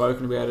know we've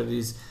spoken about it,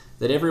 is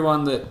that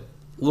everyone that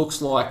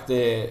looks like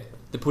they're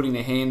putting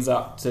their hands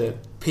up to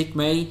pick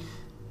me,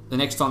 the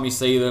next time you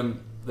see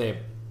them, they're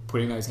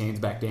putting those hands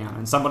back down,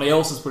 and somebody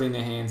else is putting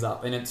their hands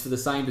up, and it's for the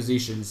same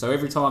position. So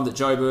every time that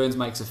Joe Burns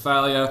makes a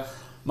failure,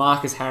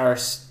 Marcus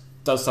Harris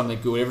does something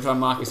good. Every time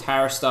Marcus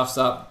Harris stuffs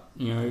up,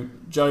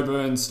 Joe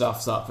Burns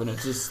stuffs up, and it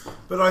just...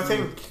 But I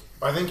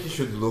think you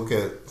should look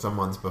at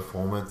someone's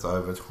performance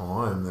over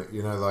time. That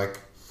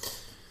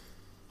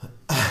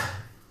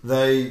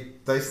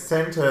they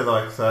tend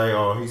to say,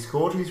 "Oh, he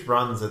scored his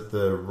runs at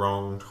the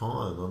wrong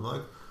time." I'm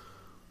like,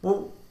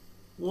 well,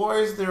 why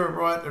is there a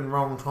right and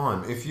wrong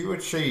time? If you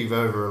achieve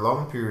over a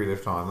long period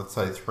of time, let's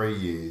say 3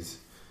 years,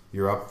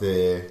 you're up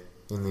there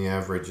in the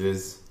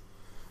averages,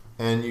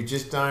 and you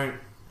just don't,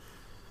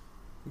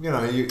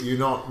 you're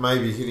not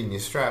maybe hitting your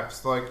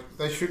straps,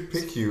 they should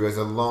pick you as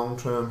a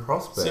long-term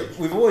prospect.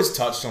 So we've always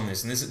touched on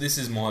this, and this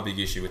is my big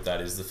issue with that,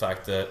 is the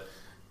fact that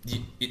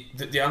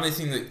the only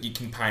thing that you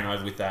can paint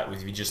over with that,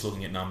 if you're just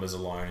looking at numbers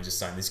alone and just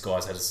saying this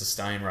guy's had a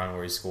sustained run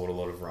where he's scored a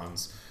lot of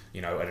runs,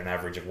 at an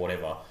average of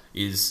whatever,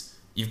 is...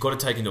 You've got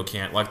to take into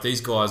account,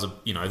 these guys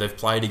are, they've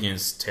played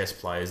against Test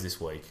players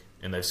this week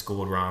and they've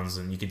scored runs,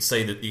 and you can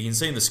see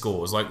in the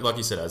scores, like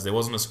you said, there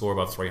wasn't a score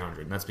above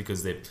 300, and that's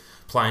because they're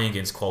playing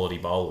against quality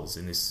bowlers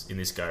in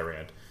this go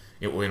round.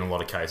 In a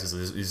lot of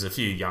cases, there's a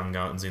few young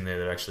guns in there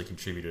that actually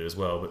contributed as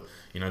well. But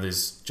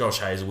there's Josh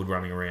Hazlewood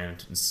running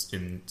around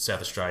in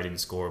South Australia and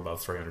score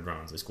above 300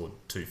 runs. They scored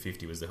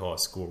 250 was their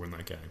highest score in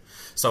that game.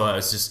 So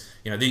it's just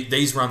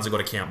these runs have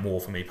got to count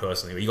more for me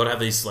personally. You got to have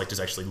these selectors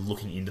actually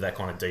looking into that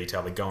kind of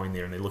detail. They're going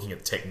there and they're looking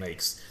at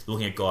techniques,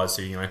 looking at guys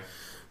who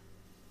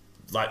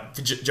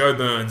for Joe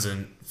Burns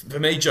and for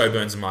me, Joe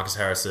Burns and Marcus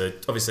Harris are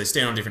obviously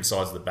stand on different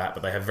sides of the bat,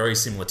 but they have very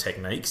similar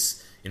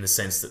techniques, in the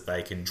sense that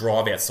they can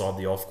drive outside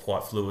the off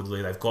quite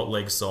fluidly. They've got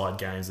leg side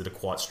games that are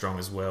quite strong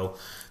as well.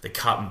 They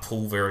cut and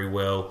pull very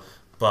well.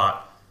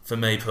 But for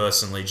me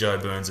personally, Joe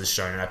Burns has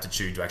shown an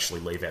aptitude to actually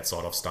leave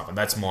outside off stump. And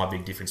that's my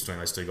big difference between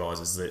those two guys,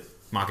 is that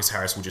Marcus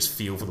Harris will just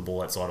feel for the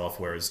ball outside off,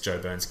 whereas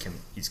Joe Burns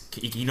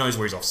he knows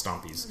where his off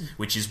stump is,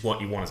 which is what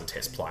you want as a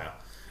Test player.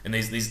 And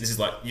this is these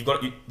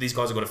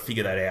guys have got to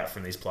figure that out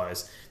from these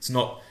players. It's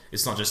not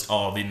just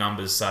the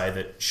numbers say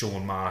that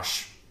Sean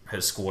Marsh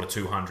has scored a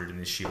 200 in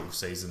this Shield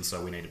season,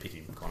 so we need to pick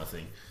him, kind of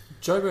thing.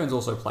 Joe Burns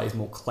also plays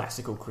more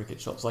classical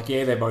cricket shots.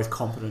 They're both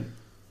competent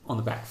on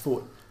the back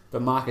foot,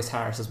 but Marcus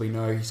Harris, as we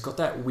know, he's got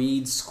that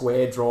weird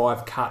square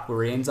drive cut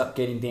where he ends up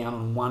getting down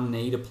on one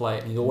knee to play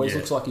it, and he always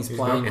looks like he's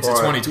playing. It's a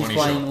 20-20 he's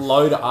playing shot.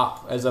 Loader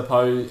up as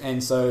opposed,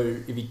 and so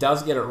if he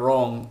does get it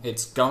wrong,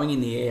 it's going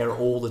in the air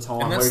all the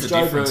time. And that's whereas the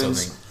Joe difference, Burns,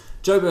 I think.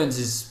 Joe Burns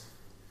is.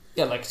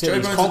 Yeah, he's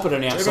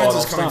competent outside. Joe Burns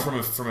is off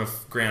coming stump. from a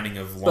grounding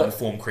of long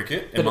form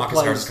cricket, and Marcus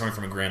Harris is coming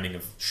from a grounding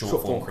of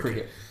short form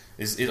cricket.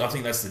 I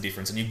think that's the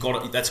difference, and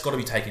that's got to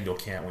be taken into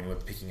account when we're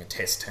picking a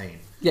Test team.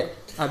 Yeah,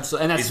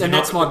 absolutely, and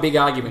that's my big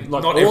argument.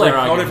 Like not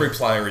every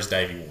player is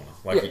Davey Warner.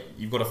 Like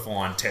you've got to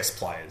find Test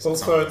players.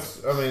 Also,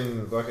 it's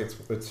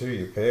who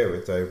you pair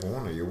with Dave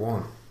Warner. You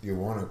want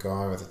a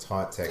guy with a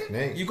tight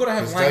technique. You've got to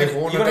have Langer.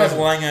 You've got to have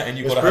Langer, and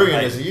you've got to have. As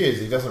brilliant as he is,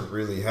 he doesn't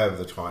really have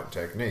the tight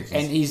technique.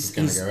 He's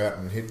going to go out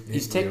and hit.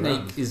 His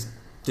technique is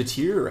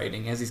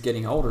deteriorating as he's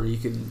getting older.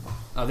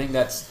 I think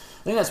that's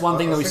one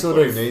thing that we sort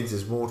of. What he needs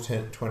is more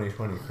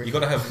 2020 cricket. You got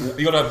to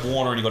have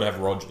Warner and you got to have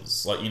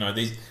Rogers. Like you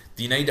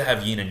need to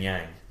have yin and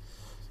yang.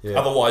 Yeah.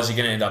 Otherwise, you're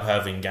going to end up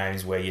having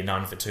games where you're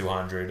none for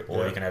 200,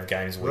 or you can have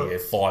games where you're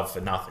 5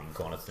 for nothing,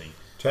 kind of thing.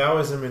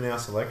 Taoism in our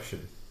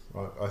selection.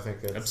 I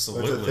think that's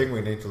a thing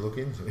we need to look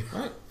into.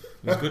 Right.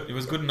 It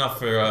was good enough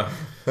for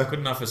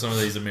some of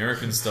these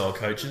American style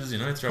coaches,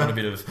 throwing a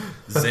bit of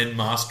Zen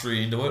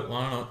mastery into it.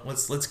 Why not?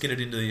 Let's get it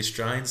into the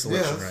Australian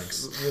selection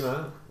ranks.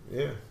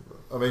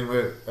 I mean,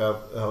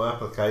 our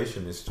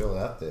application is still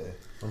out there.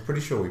 I'm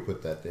pretty sure we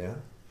put that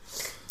down.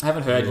 I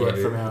haven't heard yet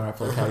from our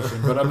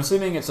application, but I'm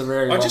assuming it's a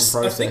very long process.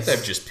 I think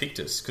they've just picked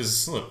us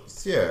because look,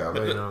 they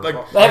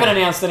haven't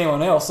announced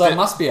anyone else, so it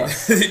must be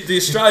us. The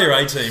Australia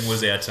A team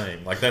was our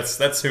team. Like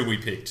that's who we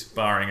picked,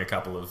 barring a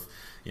couple of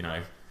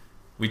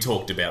we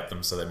talked about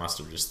them, so they must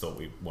have just thought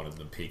we wanted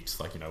them picked,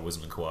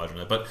 Wisdom and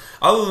Khawaja. But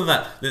other than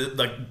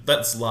that,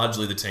 that's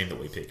largely the team that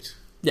we picked.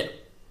 Yeah.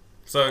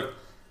 So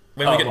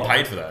when are we getting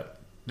paid for that?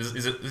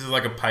 Is it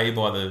like a pay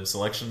by the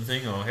selection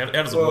thing, or how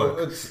does it work?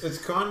 It's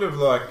kind of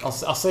like I'll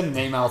send an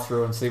email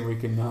through and see if we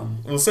can.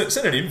 We'll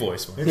send an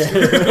invoice.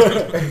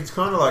 It's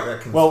kind of like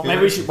that. Well,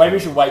 maybe we should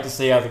wait to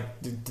see how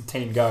the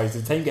team goes.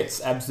 The team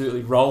gets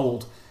absolutely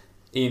rolled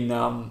in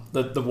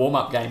the warm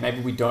up game.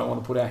 Maybe we don't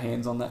want to put our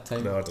hands on that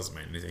team. No, it doesn't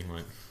mean anything,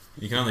 mate.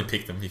 You can only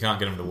pick them. You can't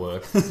get them to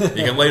work.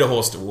 You can lead a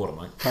horse to water,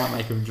 mate. Can't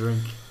make them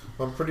drink.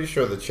 I'm pretty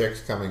sure the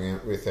check's coming in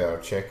with our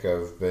check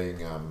of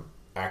being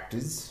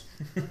actors.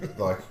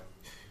 Like.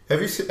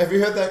 Have you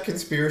heard that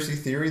conspiracy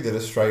theory that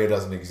Australia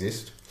doesn't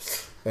exist,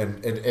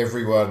 and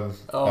everyone?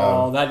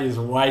 That is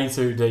way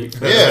too deep. For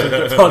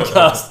the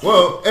podcast.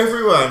 Well,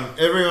 everyone,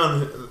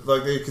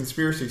 like the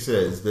conspiracy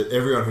says that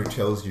everyone who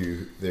tells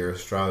you they're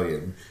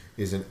Australian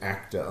is an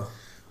actor.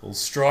 Well,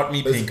 strike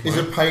me pink. Is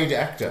a paid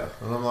actor,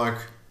 and I'm like,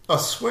 oh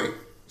sweet.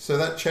 So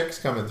that check's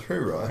coming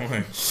through,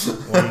 right?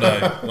 One day,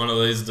 one of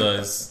these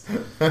days,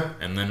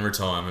 and then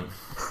retirement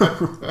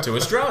to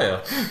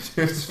Australia.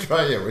 To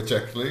Australia, which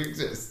actually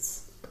exists.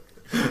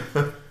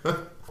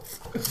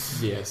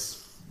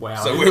 Yes.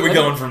 Wow. So where are we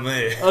going from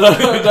there?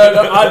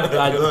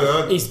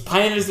 He's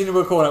painted us into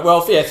a corner.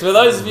 Well, yeah, for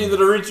those of you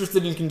that are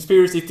interested in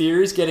conspiracy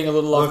theories, getting a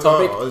little off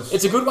topic,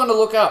 it's a good one to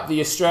look up.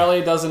 The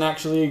Australia Doesn't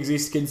Actually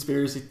Exist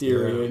conspiracy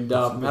theory, and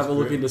have a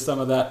look into some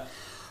of that.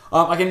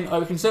 I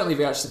can certainly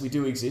vouch that we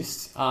do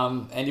exist,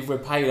 and if we're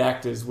paid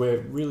actors,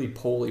 we're really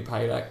poorly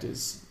paid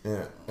actors.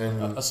 Yeah,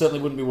 and I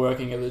certainly wouldn't be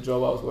working at the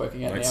job I was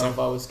working at now if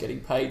I was getting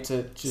paid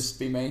to just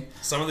be me.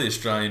 Some of the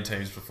Australian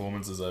team's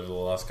performances over the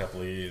last couple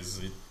of years,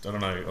 I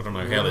don't know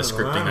how they're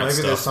scripting that maybe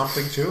stuff. There's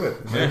something to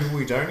it. Maybe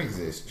we don't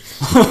exist.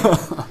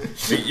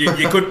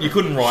 you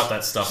couldn't write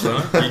that stuff,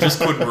 though. You just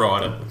couldn't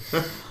write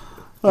it.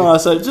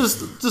 Alright, so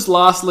just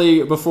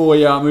lastly, before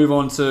we move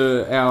on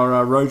to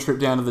our road trip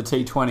down to the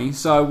T20,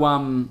 so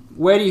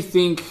where do you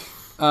think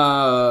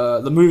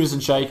the movers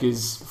and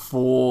shakers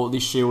for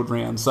this Shield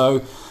round?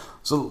 So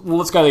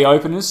let's go to the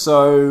openers.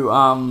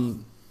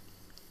 So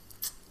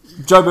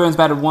Joe Burns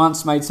batted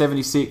once, made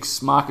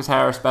 76. Marcus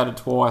Harris batted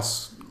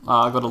twice,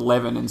 got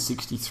 11 and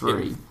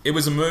 63. It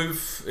was a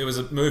move. It was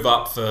a move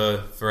up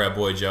for our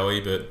boy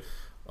Joey, but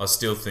I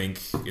still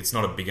think it's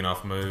not a big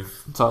enough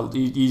move. So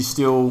you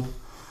still.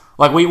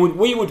 Like we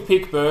would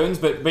pick Burns,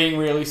 but being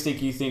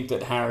realistic, you think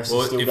that Harris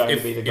is still going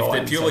to be the guy. If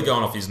they're purely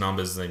going off his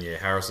numbers, then yeah,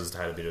 Harris has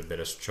had a bit of a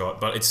better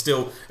shot. But it's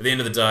still at the end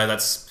of the day, I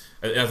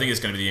think it's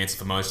going to be the answer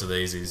for most of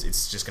these. Is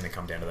it's just going to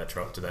come down to that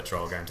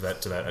trial game, to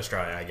that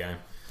Australia A game.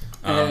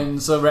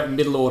 And so we're at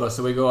middle order.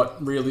 So we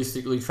got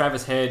realistically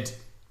Travis Head.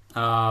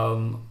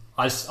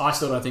 I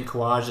still don't think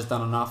Khawaja has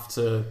done enough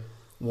to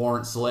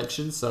warrant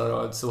selection,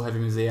 so I'd still have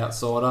him as the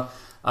outsider.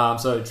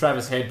 So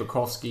Travis Head,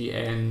 Bukowski,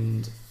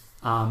 and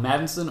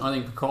Maddinson. I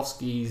think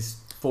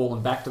Bukowski's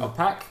fallen back to the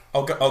pack.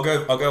 I'll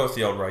go with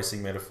the old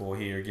racing metaphor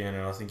here again,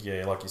 and I think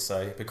like you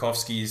say,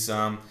 Bukowski's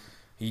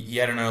he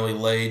had an early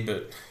lead,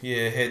 but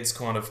yeah, Head's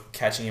kind of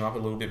catching him up a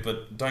little bit.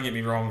 But don't get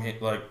me wrong,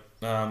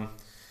 young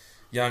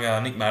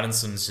Nick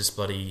Maddinson's just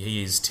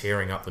he is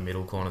tearing up the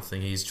middle kind of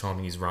thing. He's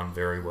timing his run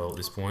very well at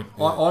this point.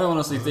 I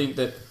honestly think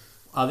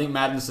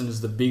Maddinson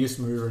is the biggest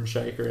mover and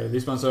shaker out of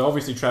this one. So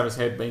obviously Travis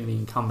Head being the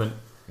incumbent.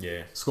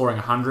 Yeah. Scoring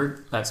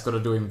 100, that's got to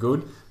do him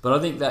good. But I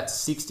think that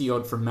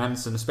 60-odd from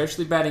Maddinson,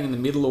 especially batting in the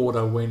middle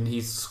order when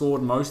he's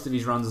scored most of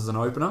his runs as an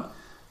opener,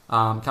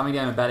 coming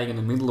down and batting in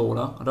the middle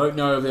order. I don't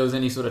know if there was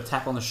any sort of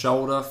tap on the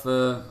shoulder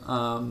for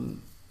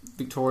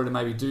Victoria to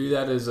maybe do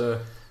that as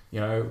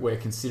we're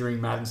considering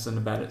Maddinson to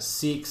bat at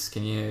 6.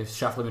 Can you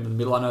shuffle him into the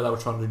middle? I know they were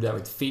trying to do that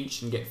with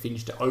Finch and get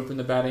Finch to open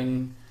the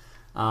batting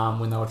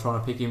when they were trying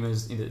to pick him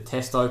into the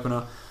test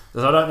opener.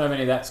 So I don't know if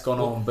any of that's gone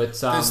on, but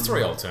There's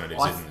three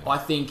alternatives, isn't there? I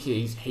think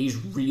he's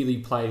really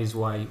played his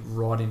way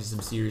right into some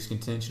serious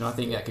contention. I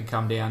think that could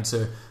come down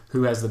to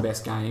who has the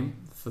best game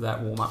for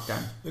that warm-up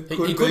game.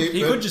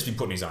 He could just be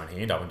putting his own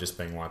hand up and just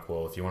being like,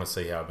 well, if you want to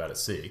see how about at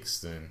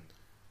 6, then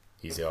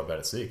here's how about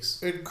at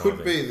 6. It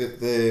could be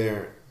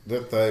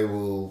that they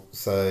will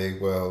say,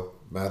 well,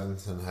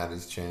 Maddinson had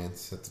his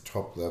chance at the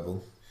top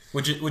level.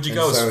 Would you And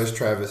go so as is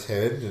Travis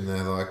Head, and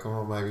they're like,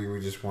 oh, maybe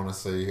we just want to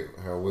see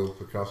how Will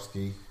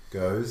Pukowski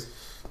goes.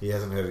 He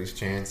hasn't had his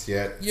chance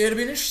yet. Yeah, it'd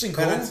be an interesting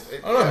call. And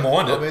I don't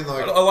mind it. I mean,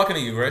 like, I like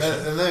any aggression.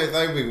 And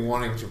they've been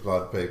wanting to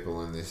blood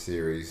people in this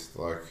series.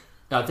 Like,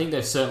 I think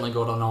they've certainly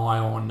got an eye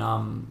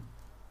on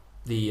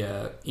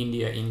the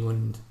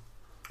India-England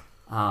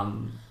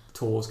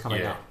tours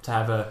coming up to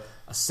have a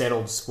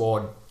settled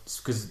squad,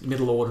 because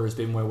middle order has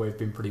been where we've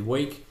been pretty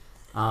weak.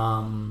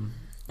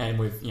 And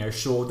we've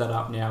shored that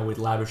up now with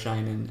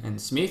Labuschagne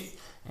and Smith.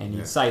 And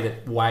you'd say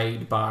that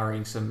Wade,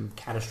 barring some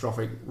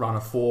catastrophic run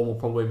of form, will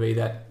probably be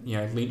that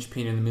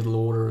linchpin in the middle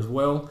order as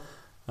well.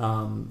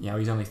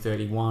 He's only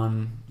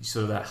 31. He's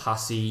sort of that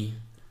hussy,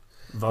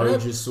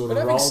 Voges sort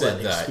of role.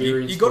 Said that,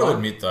 you got to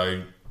admit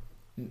though,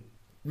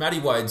 Matty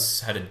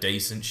Wade's had a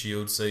decent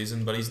Shield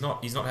season, but he's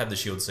not had the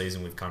Shield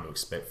season we've come to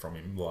expect from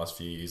him the last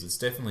few years. It's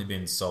definitely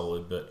been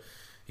solid, but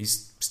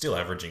he's still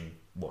averaging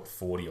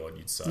 40 odd,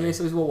 you'd say. Yeah,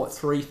 so he's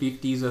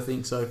 350s I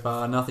think so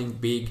far. Nothing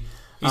big.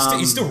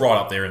 He's still right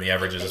up there in the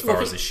averages as far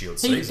as the Shield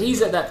season.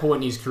 He's at that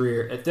point in his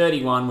career, at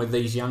 31, with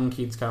these young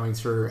kids coming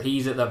through.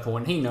 He's at that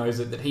point. He knows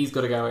that he's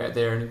got to go out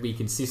there and be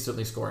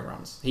consistently scoring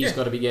runs. He's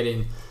got to be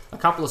getting a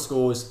couple of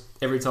scores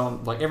every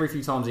time, like every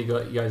few times he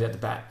goes out the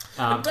bat.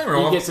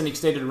 He gets an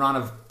extended run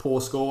of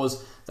poor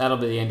scores. That'll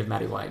be the end of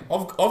Matty Wade.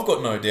 I've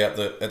got no doubt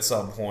that at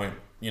some point,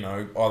 either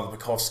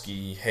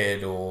Bukowski,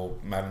 Head, or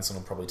Maddinson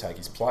will probably take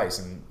his place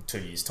in 2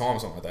 years' time,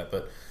 something like that.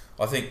 But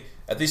I think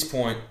at this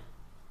point,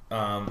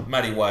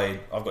 Matty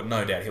Wade, I've got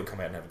no doubt he'll come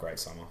out and have a great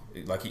summer.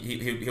 Like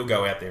he'll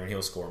go out there and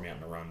he'll score a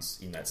mountain of runs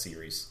in that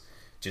series.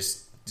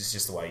 Just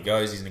the way he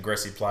goes. He's an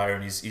aggressive player,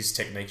 and his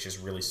technique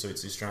just really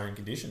suits the Australian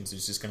conditions.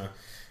 He's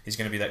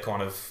gonna be that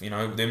kind of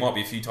There might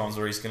be a few times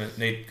where he's gonna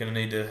need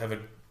to have a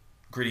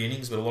gritty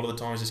innings, but a lot of the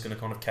time he's just gonna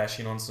kind of cash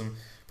in on some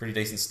pretty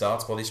decent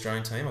starts by the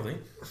Australian team, I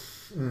think.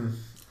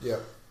 Yeah.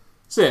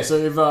 So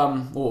if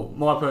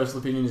my personal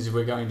opinion is, if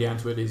we're going down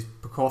to it, is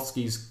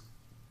Bukowski's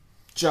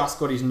just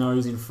got his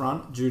nose in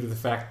front due to the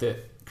fact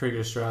that Cricket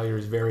Australia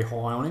is very high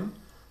on him,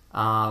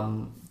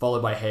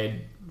 followed by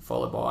Head,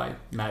 followed by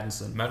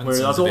Maddinson.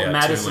 Whereas I thought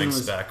Maddinson 2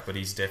 lengths back, but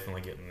he's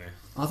definitely getting there.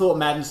 I thought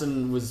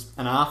Maddinson was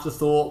an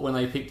afterthought when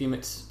they picked him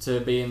to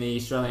be in the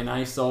Australian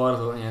A side. I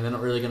thought, they're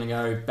not really going to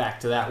go back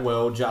to that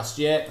well just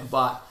yet,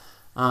 but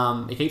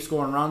he keeps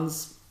scoring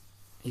runs.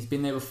 He's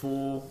been there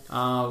before.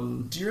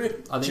 Do you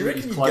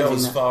reckon you go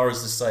as far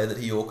as to say that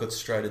he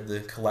orchestrated the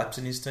collapse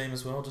in his team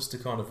as well, just to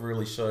kind of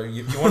really show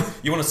you want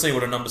to see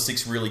what a number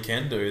 6 really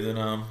can do? Then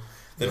I'm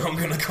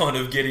going to kind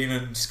of get in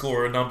and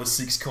score a number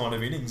 6 kind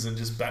of innings and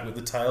just bat with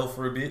the tail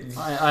for a bit.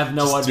 I have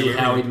no idea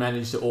how he'd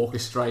managed to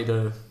orchestrate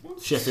a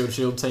Sheffield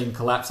Shield team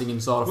collapsing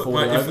inside of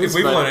 40 overs. If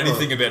we've learned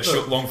anything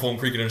about long form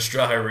cricket in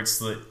Australia, it's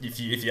that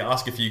if you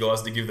ask a few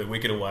guys to give their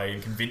wicket away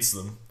and convince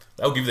them,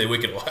 they'll give their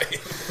wicket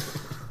away.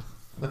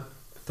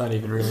 Don't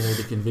even really need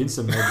to convince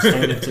them. They just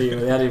hand it to you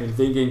without even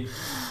thinking.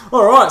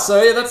 All right,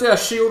 so that's our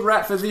Shield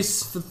wrap for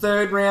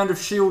third round of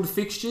Shield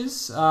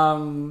fixtures.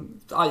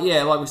 Like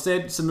we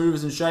said, some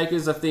movers and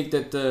shakers. I think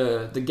that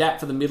the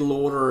gap for the middle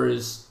order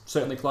is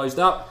certainly closed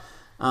up.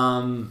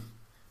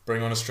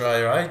 Bring on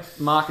Australia, eh?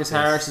 Marcus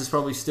Harris has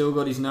probably still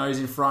got his nose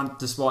in front,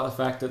 despite the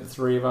fact that the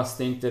three of us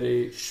think that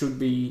it should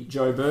be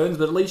Joe Burns.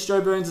 But at least Joe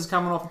Burns is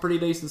coming off a pretty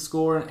decent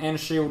score and a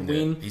Shield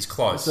win. He's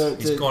close. So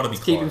he's got to be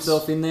close. Keep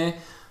himself in there.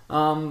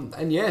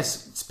 And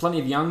yes, it's plenty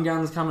of young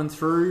guns coming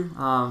through.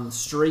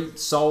 Street,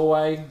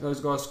 Solway, those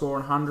guys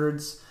scoring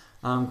hundreds.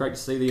 Great to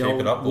see the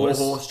old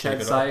warhorse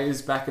Chad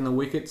Sayers back in the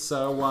wicket.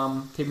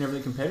 So keeping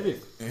everything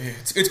competitive. Yeah,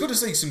 it's good to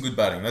see some good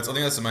batting. I think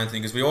that's the main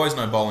thing, because we always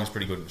know bowling's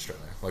pretty good in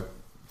Australia. Like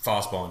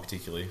fast bowling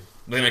particularly.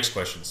 The next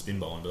question is spin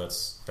bowling, but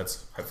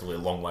that's hopefully a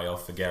long way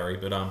off for Gary.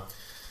 But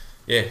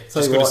yeah, it's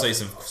just good to see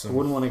some. I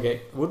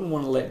wouldn't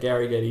want to let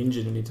Gary get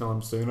injured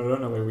anytime soon. I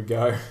don't know where we'd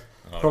go.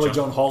 Probably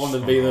John Holland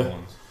would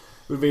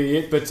be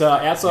it. But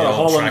outside of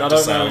Holland, I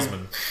don't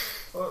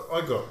know.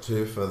 I got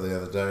 2 for the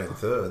other day in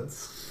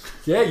thirds.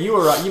 Yeah, you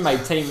were right. You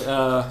made team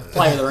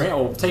play of the round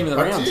or team of the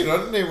round. I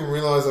didn't even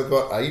realise I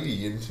got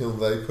 80 until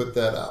they put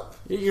that up.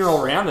 You're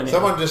all rounder now.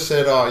 Someone just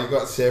said, "Oh, you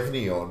got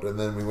 70 odd," and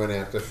then we went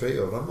out to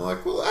field. I'm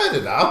like, "Well, add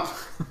it up."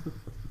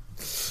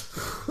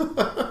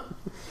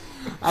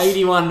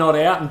 81 not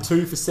out and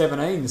 2 for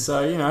 17.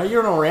 So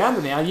you're an all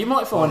rounder now. You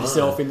might find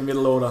yourself in the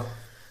middle order,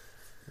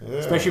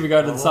 especially if we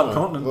go to the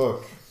subcontinent.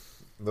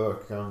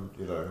 Look,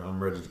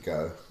 I'm ready to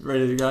go.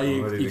 Ready to go?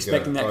 You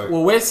expecting that?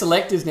 Well, we're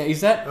selectors now.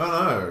 Is that?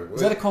 I know.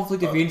 Is that a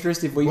conflict of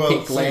interest if we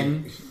pick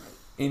Glenn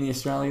in the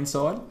Australian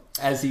side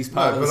as he's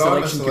part No, of the but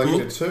I'm a selection selector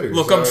committee. too.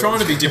 Look, so I'm trying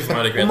to be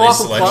diplomatic Well, about these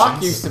Michael Clark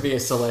selections. used to be a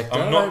selector.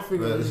 I'm I not-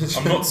 don't think-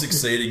 I'm not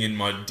succeeding in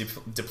my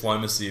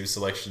diplomacy of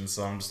selection,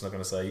 so I'm just not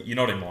going to say you're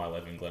not in my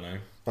 11, Gleno.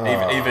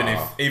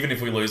 Even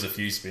if we lose a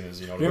few spinners,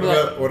 you're not. Remember in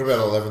my that- 11. What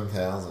about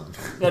 11,000?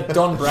 That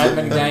Don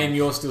Bradman game,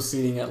 you're still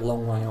sitting at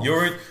long way off.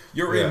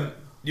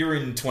 You're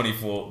in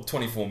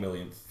 24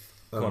 millionth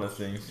kind of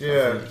thing.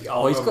 Yeah.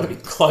 Oh, he's got to be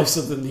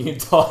closer than the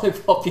entire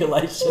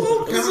population.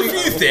 There's a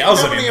few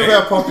thousand How many in of there.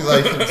 our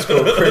population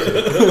score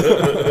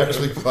cricket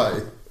actually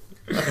play?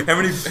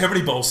 How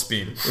many balls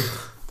spin?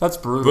 That's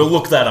brutal. We'll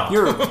look that up.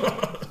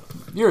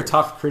 You're a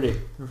tough critic.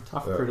 You're a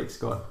tough critic,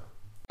 Scott.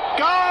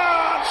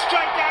 Gone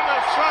straight down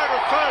the throat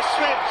of first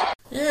Smith.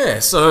 Yeah,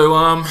 so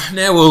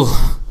now we'll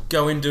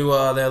go into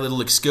our little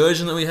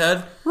excursion that we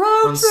had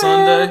on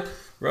Sunday.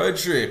 Road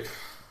trip.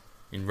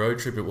 In road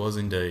trip it was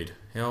indeed.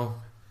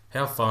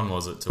 How fun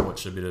was it to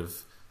watch a bit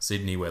of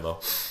Sydney weather?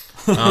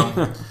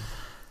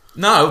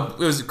 No,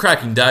 it was a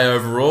cracking day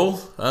overall.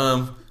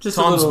 Just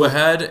a Times little- were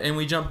had and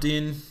we jumped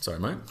in. Sorry,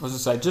 mate. I was going to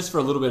say, just for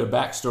a little bit of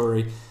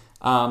backstory,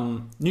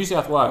 New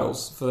South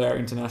Wales, for our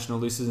international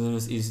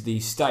listeners, is the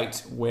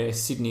state where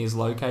Sydney is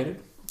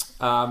located.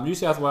 New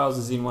South Wales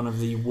is in one of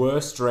the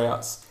worst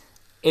droughts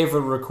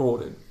ever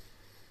recorded.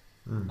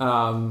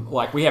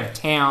 We have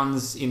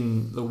towns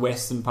in the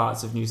western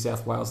parts of New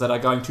South Wales that are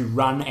going to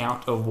run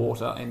out of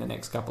water in the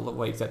next couple of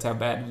weeks. That's how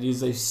bad it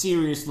is. A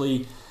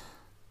seriously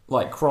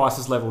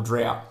crisis level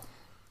drought.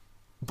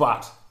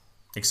 But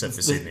Except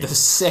for Sydney. the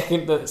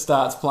second that it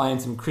starts playing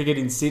some cricket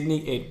in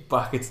Sydney, it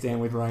buckets down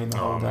with rain the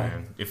whole Oh day.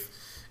 man! If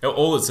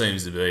all it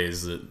seems to be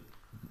is that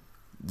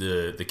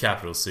the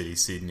capital city,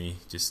 Sydney,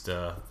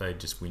 they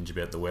just whinge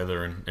about the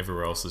weather, and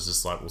everywhere else is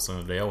just like, well,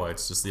 send it our way.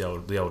 It's just the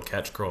old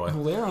catch cry.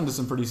 Well, they're under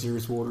some pretty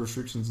serious water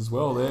restrictions as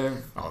well.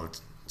 They're Oh,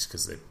 it's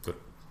because they've got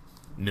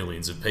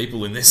millions of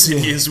people in their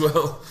city as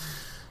well.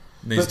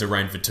 Needs to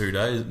rain for 2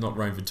 days, not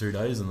rain for 2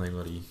 days, and they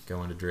bloody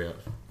go into drought.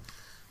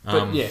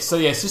 But it's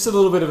just a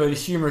little bit of a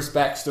humorous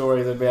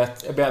backstory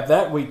about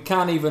that. We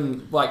can't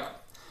even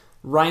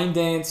rain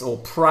dance or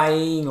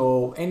praying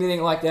or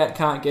anything like that.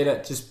 Can't get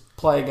it. Just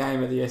play a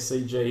game at the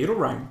SCG. It'll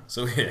rain.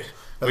 So yeah,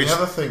 And the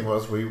other thing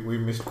was we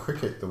missed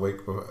cricket the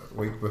week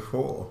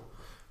before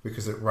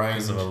because it rained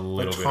Because of a little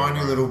bit of tiny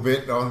rain. little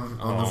bit on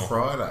the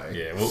Friday.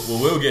 yeah,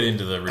 we'll get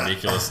into the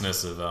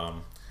ridiculousness of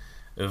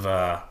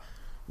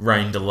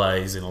rain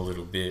delays in a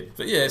little bit.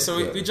 But yeah,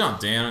 so we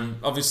jumped down and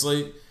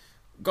obviously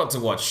got to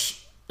watch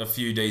a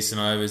few decent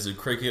overs of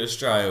cricket.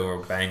 Australia were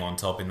bang on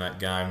top in that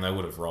game. They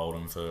would have rolled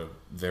them for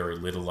very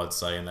little, I'd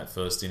say, in that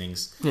first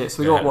innings. Yeah,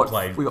 so They we hadn't got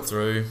played we got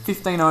through.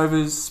 15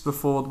 overs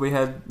before we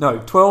had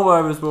 12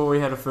 overs before we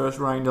had a first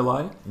rain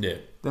delay. Yeah,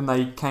 Then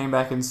they came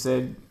back and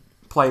said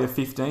play to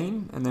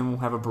 15 and then we'll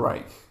have a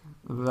break.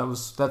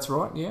 That's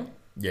right. Yeah.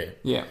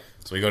 yeah.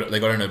 So they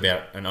got in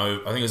about I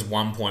think it was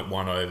 1.1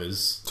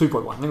 overs.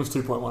 2.1. I think it was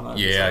 2.1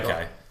 overs. Yeah, they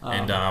got.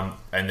 okay.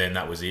 And then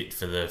that was it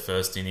for the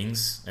first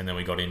innings, and then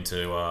we got into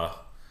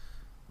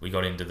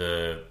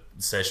the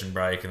session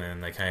break, and then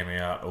they came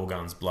out all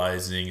guns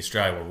blazing.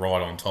 Australia were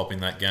right on top in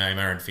that game.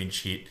 Aaron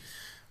Finch hit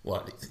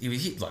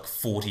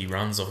 40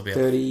 runs off about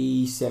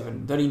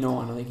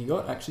 39 I think he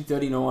got, actually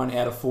 39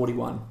 out of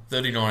 41.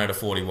 39 out of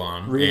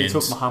 41. Really and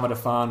took Muhammad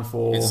Afan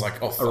for it's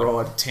like off a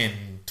ride. 10,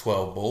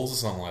 12 balls or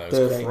something like that.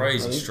 It was 13, a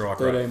crazy I think. strike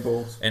 13 rate.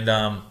 balls. And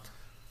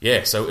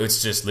so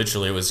it's just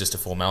literally it was just a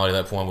formality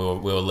at that point.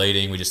 We were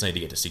leading. We just needed to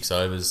get to 6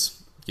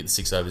 overs, get the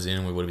 6 overs in,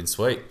 and we would have been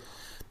sweet.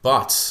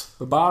 But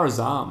Babar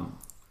Azam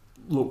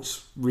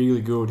looks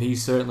really good.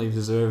 He's certainly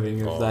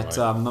deserving of that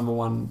number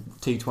one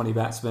T20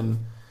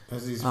 batsman.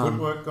 Has his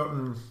footwork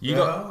gotten you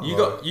better?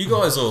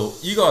 guys all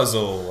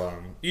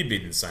you'd be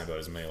in the same boat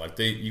as me. Like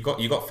you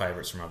got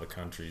favourites from other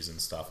countries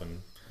and stuff,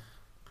 and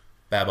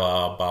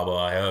Baba,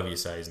 however you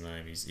say his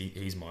name,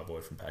 he's my boy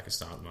from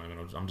Pakistan at the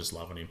moment. I'm just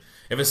loving him.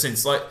 Ever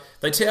since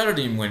they touted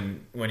him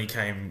when he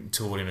came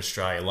toured in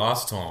Australia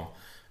last time,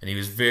 and he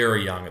was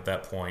very young at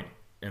that point,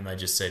 and they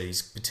just said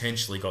he's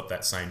potentially got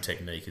that same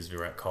technique as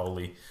Virat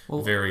Kohli,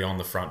 very on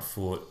the front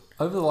foot.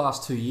 Over the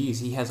last 2 years,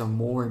 he has a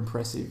more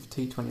impressive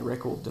T20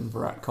 record than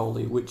Virat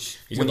Kohli, which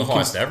He's got the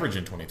highest average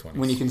in 2020.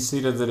 when you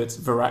consider that it's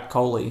Virat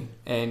Kohli,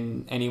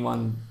 and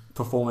anyone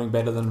performing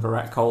better than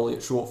Virat Kohli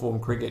at short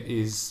form cricket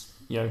is,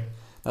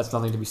 that's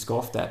nothing to be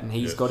scoffed at, and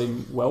he's got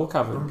him well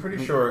covered. I'm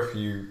pretty sure if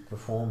you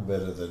perform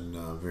better than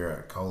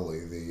Virat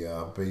Kohli, the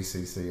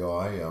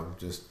BCCI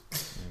just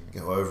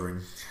go over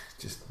and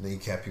just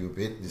kneecap you a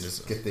bit and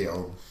just get the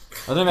old...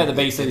 I don't know about the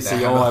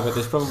BCCI, but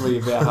there's probably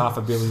about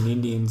 500 million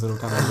Indians that'll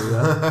come and do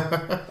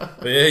that.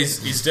 But yeah,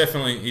 he's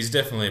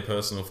definitely a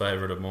personal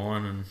favourite of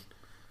mine and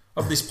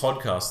of this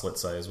podcast,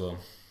 let's say, as well.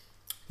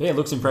 Yeah, it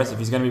looks impressive.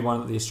 He's going to be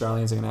one that the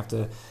Australians are going to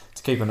have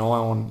to keep an eye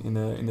on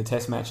in the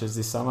Test matches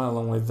this summer,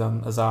 along with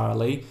Azhar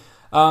Ali.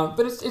 But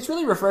it's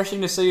really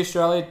refreshing to see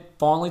Australia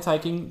finally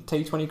taking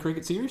T20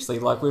 cricket seriously.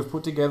 We've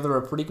put together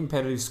a pretty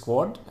competitive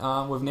squad.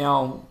 We've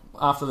now,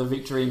 after the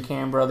victory in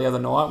Canberra the other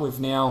night, we've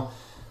now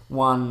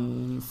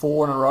won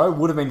 4 in a row.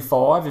 Would have been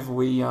 5 if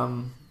we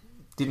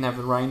didn't have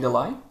the rain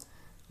delay.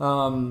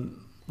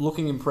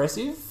 looking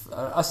impressive.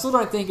 I still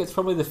don't think it's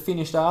probably the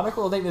finished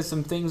article. I think there's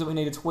some things that we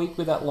need to tweak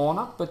with that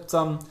lineup, but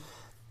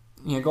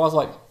guys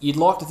like, you'd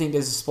like to think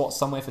there's a spot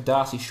somewhere for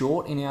Darcy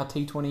Short in our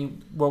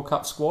T20 World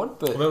Cup squad,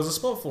 but Well, there was a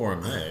spot for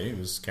him there. He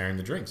was carrying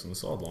the drinks on the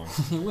sideline.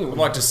 we I'd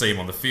like to see him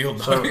on the field,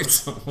 though.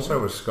 So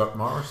was Scott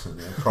Morrison,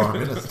 our Prime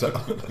Minister.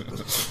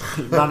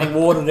 running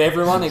water to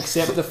everyone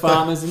except the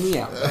farmers in the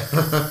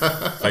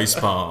outback. Face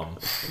palm.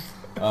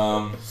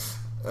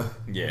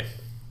 Yeah.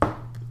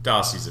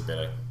 Darcy's a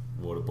better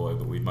water boy,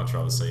 but we'd much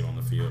rather see him on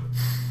the field.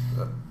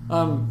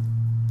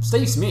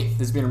 Steve Smith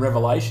has been a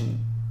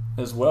revelation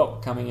as well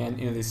coming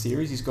into this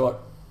series. He got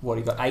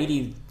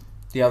 80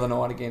 the other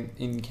night again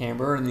in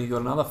Canberra, and then he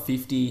got another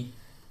 50,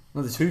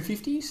 another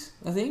 250s,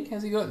 I think.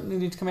 Has he got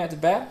to come out to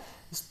bat?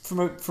 From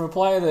a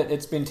player that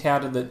it's been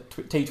touted that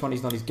T20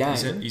 is not his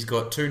game. He's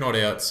got 2 not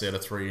outs out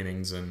of 3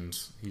 innings, and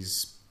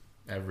he's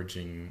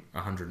averaging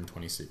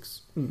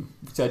 126.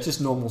 So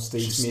just normal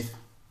Steve Smith.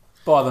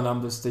 By the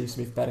numbers, Steve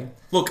Smith batting.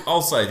 Look,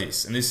 I'll say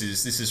this, and this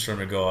is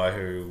from a guy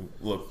who,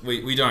 look,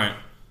 we don't,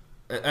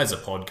 as a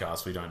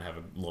podcast, we don't have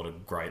a lot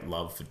of great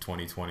love for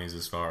 2020s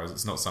as far as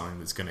it's not something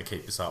that's going to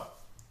keep us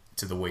up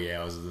to the wee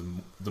hours of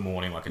the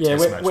morning like a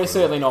test match. We're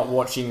certainly not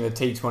watching the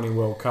T20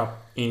 World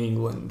Cup in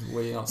England.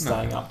 We're not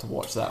staying up to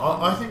watch that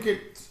one. I think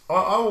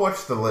I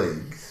watch the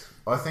leagues.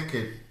 I think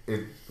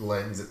it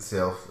lends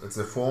itself. It's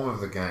a form of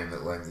the game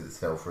that lends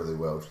itself really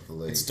well to the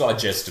league. It's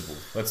digestible.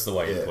 That's the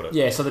way you put it.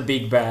 Yeah, so the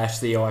Big Bash,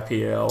 the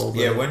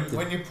IPL.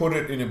 When you put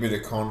it in a bit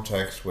of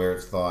context where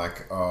it's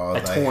like,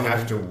 they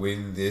have to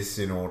win this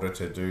in order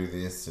to do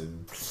this,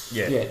 and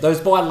those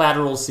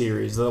bilateral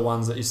series are the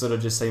ones that you sort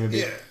of just seem a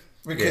bit. Yeah.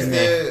 Because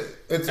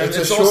it's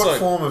a short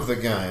form of the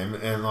game,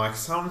 and like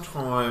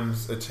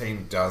sometimes a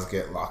team does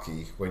get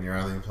lucky when you're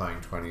only playing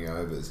 20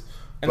 overs.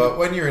 But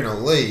when you're in a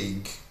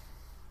league,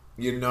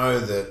 you know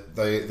that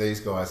these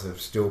guys have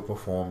still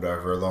performed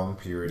over a long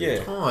period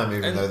of time,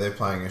 even though they're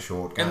playing a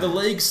short game. And the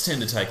leagues tend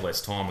to take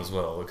less time as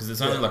well, because it's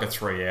only like a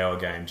 3-hour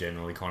game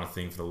generally kind of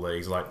thing for the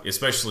leagues. Like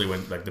especially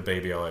when like the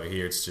BBL over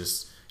here, it's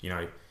just you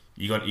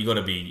got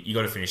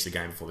to finish the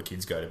game before the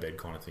kids go to bed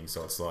kind of thing.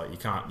 So it's like you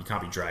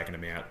can't be dragging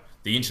them out.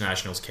 The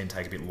internationals can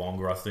take a bit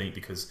longer, I think,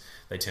 because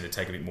they tend to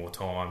take a bit more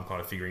time,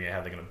 kind of figuring out how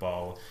they're going to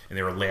bowl, and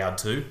they're allowed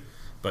to.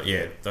 But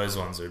yeah, those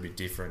ones are a bit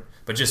different.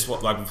 But just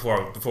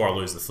before I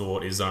lose the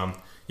thought is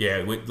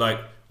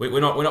we're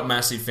not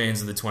massive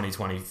fans of the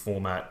 2020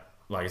 format.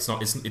 Like it's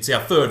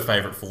our third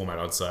favourite format,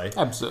 I'd say,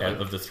 absolutely,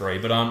 out of the 3.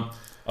 But I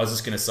was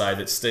just going to say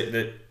that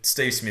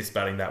Steve Smith's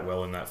batting that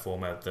well in that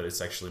format that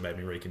it's actually made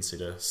me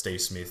reconsider Steve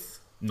Smith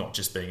not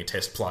just being a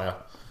Test player,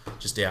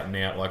 just out and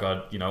out. Like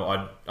I'll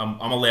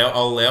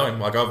allow him.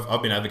 Like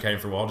I've been advocating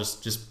for a while.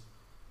 Just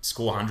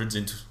score hundreds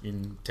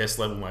in Test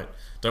level, mate.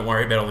 Don't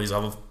worry about all these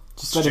other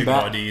stupid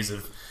ideas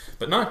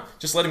but no,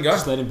 just let him go.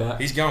 Just let him bat.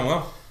 He's going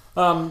well.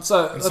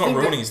 So I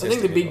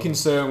think the big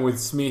concern with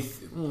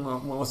Smith,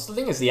 I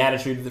think it's the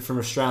attitude from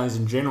Australians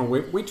in general.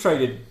 We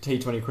treated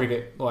T20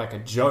 cricket like a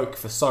joke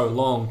for so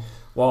long,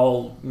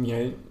 while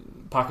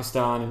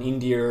Pakistan and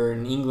India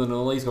and England and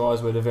all these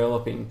guys were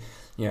developing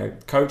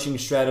coaching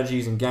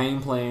strategies and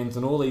game plans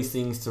and all these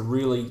things to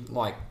really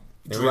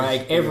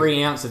drag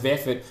every ounce of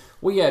effort.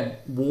 We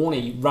had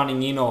Warney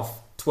running in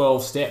off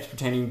 12 steps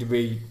pretending to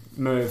be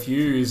Merv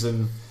Hughes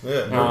and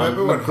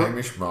remember when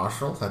Hamish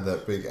Marshall had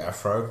that big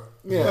afro?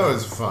 Yeah, that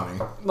was funny.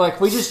 Like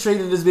we just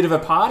treated it as a bit of a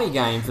party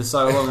game for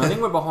so long. I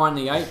think we're behind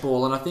the 8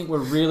 ball, and I think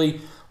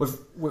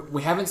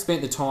we haven't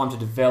spent the time to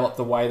develop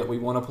the way that we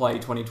want to play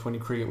 2020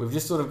 cricket. We've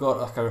just sort of got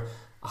like a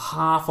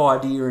half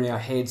idea in our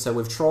head. So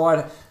we've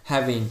tried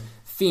having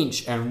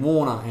Finch and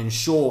Warner and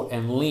Short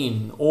and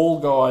Lynn, all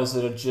guys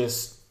that are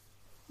just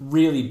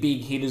really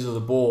big hitters of the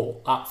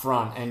ball up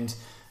front, and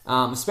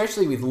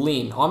especially with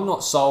Lynn, I'm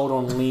not sold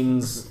on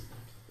Lynn's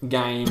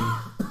game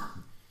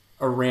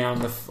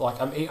around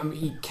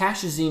he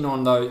cashes in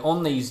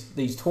on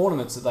these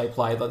tournaments that they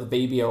play, like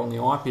the BBL and the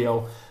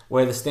IPL,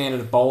 where the standard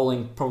of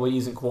bowling probably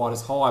isn't quite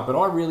as high. But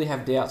I really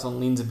have doubts on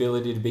Lynn's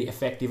ability to be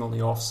effective on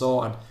the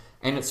offside,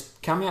 and it's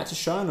come out to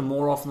shown him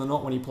more often than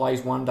not when he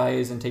plays one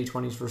days and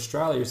T20s for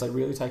Australia, so they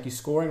really take his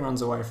scoring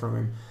runs away from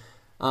him.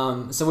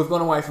 So we've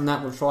gone away from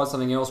that. We've tried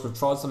something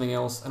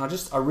else, and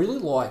I really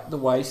like the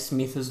way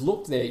Smith has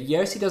looked there.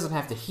 Yes, he doesn't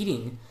have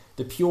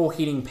the pure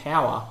hitting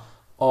power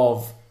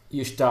of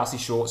your Darcy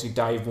Shorts, your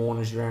Dave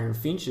Warners, your Aaron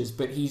Finches,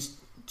 but he's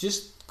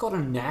just got a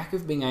knack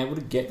of being able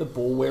to get the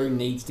ball where he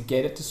needs to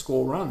get it to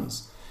score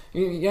runs.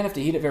 You don't have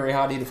to hit it very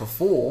hard to hit it for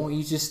 4.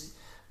 He's just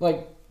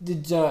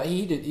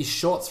he hit his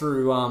shot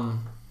through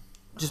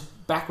just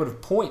backward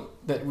of point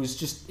that was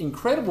just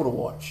incredible to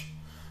watch.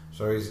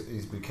 So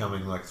he's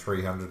becoming like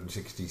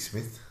 360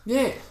 Smith?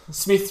 Yeah,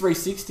 Smith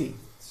 360.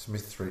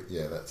 Smith 3...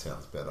 Yeah, that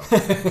sounds better.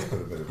 It's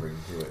got a bit of ring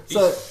to it.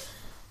 So...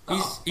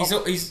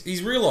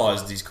 He's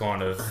realised he's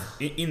kind of...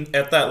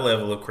 at that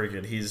level of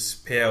cricket, his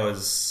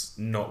power's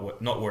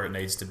not where it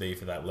needs to be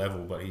for that level,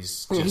 but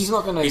he's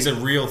not gonna... He's a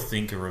real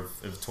thinker of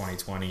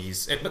 2020.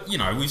 But,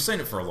 we've seen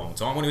it for a long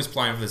time. When he was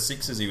playing for the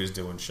Sixers, he was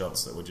doing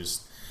shots that were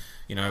just...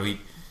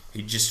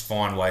 he'd just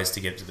find ways to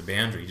get to the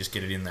boundary, just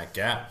get it in that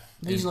gap.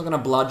 He's not going to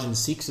bludgeon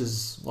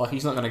sixes. Like,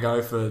 he's not going to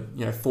go for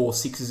 4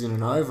 sixes in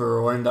an over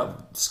or end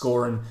up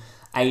scoring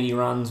 80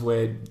 runs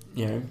where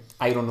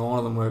 8 or 9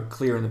 of them were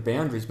clearing the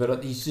boundaries.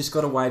 But he's just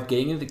got a way of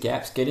getting into the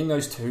gaps, getting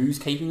those twos,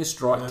 keeping the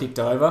strike ticked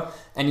over,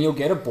 and he'll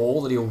get a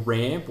ball that he'll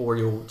ramp or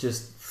he'll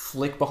just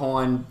flick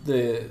behind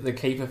the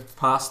keeper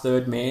past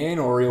third man,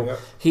 or he'll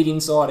hit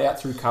inside out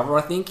through cover.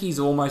 I think he's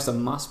almost a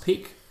must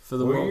pick for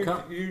the World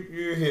Cup.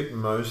 You hit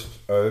most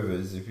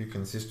overs if you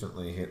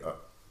consistently hit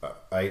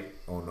 8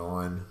 or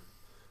 9.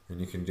 And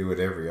you can do it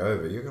every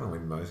over, you're going to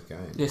win most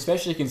games. Yeah,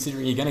 especially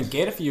considering you're going to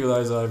get a few of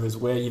those overs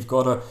where you've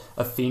got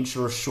a Finch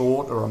or a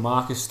Short or a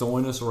Marcus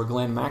Stoinis or a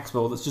Glenn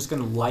Maxwell that's just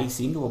going to lace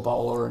into a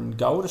bowler and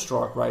go at a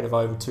strike rate of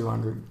over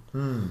 200.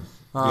 You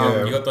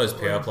got those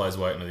power plays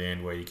waiting at the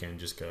end where you can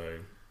just go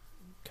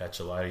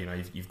catch a later.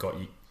 If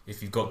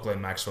you've got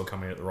Glenn Maxwell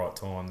coming in at the right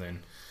time,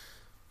 then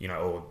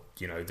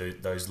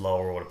those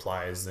lower order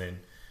players, then.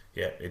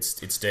 Yeah,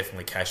 it's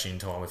definitely cash in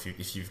time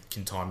if you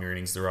can time your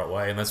innings the right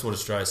way, and that's what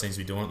Australia seems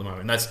to be doing at the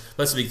moment. And that's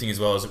the big thing as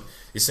well. Is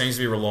it seems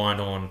to be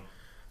reliant on.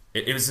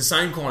 It was the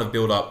same kind of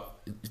build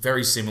up,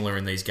 very similar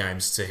in these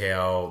games to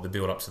how the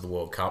build up to the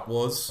World Cup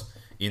was.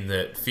 In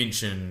that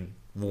Finch and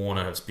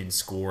Warner have been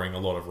scoring a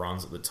lot of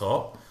runs at the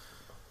top.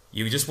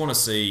 You just want to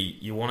see.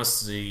 You want to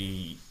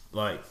see.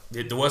 Like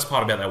the worst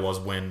part about that was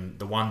when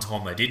the one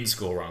time they didn't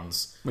score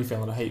runs, we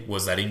fell in a heap.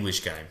 Was that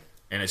English game.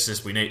 And it's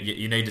just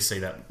you need to see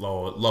that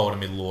lower to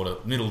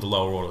middle to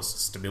lower order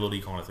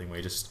stability kind of thing.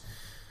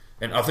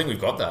 And I think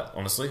we've got that,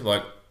 honestly.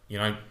 Like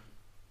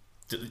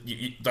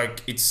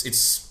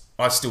it's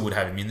I still would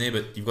have him in there,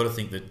 but you've got to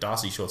think that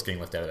Darcy Short's getting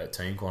left out of that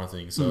team kind of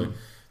thing. So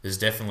there's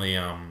definitely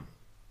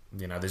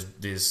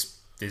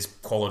there's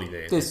quality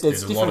there. There's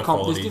a lot of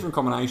quality. There's different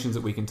combinations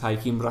that we can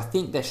take in, but I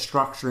think they're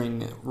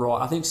structuring it right.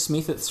 I think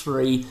Smith at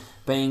 3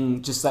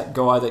 being just that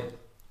guy that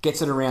gets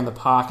it around the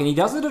park, and he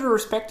does it at a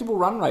respectable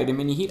run rate. I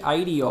mean, he hit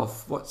 80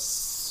 off,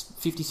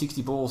 50,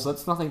 60 balls, so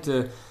that's nothing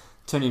to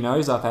turn your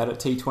nose up at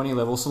T20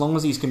 level, so long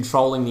as he's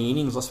controlling the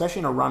innings,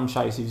 especially in a run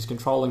chase, if he's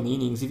controlling the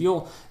innings. If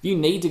you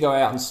need to go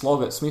out and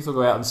slog it, Smith will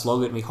go out and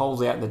slog it, and he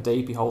holds out in the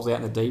deep,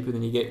 and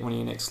then you get one of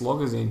your next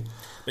sloggers in.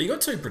 But you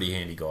got 2 pretty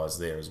handy guys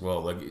there as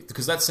well,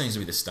 because that seems to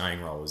be the staying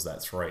role, is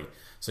that 3.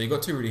 So you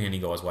got 2 really handy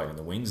guys waiting in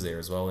the wings there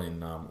as well,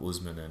 in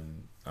Usman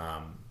and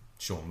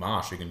Sean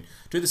Marsh, who can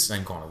do the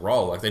same kind of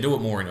role. Like, they do it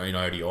more in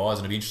ODIs, and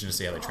it'd be interesting to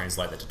see how they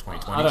translate that to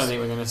 2020s. I don't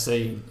think we're going to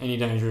see any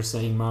danger of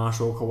seeing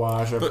Marsh or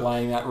Khawaja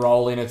playing that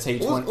role in a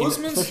T20.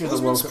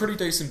 Usman's pretty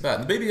decent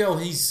bat. In the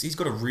BBL, he's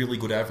got a really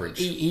good average.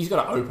 He's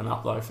got to open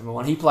up, though, for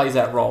one. He plays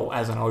that role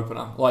as an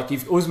opener. Like,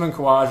 if Usman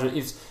Khawaja,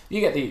 if you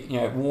get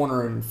the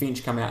Warner and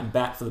Finch come out and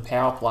bat for the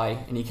power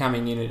play, and you're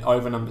coming in at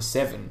over number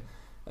 7,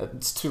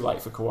 it's too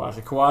late for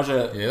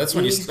Khawaja. Yeah, that's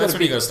when you got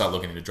to start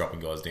looking into dropping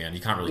guys down.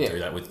 You can't really do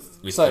that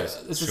with the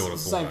shorter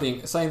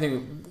format. Same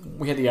thing.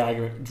 We had the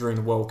argument during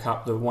the World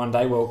Cup. The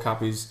one-day World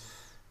Cup is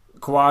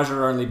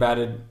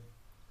Khawaja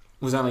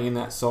was only in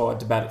that side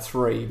to bat at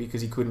 3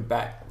 because he couldn't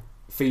bat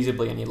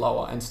feasibly any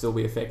lower and still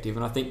be effective.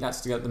 And I think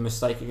that's the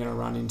mistake you're going to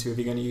run into if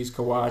you're going to use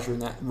Khawaja in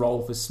that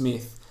role for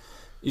Smith.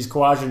 Is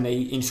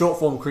in short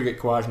form cricket,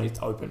 Khawaja needs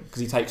to open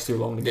because he takes too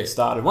long to get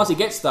started. Once he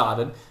gets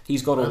started,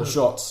 he's got all the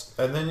shots.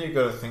 And then you've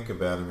got to think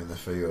about him in the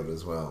field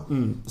as well.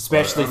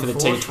 Especially for the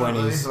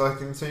T20s.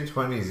 Like in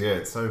T20s,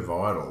 it's so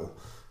vital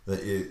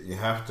that you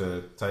have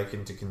to take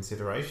into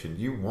consideration.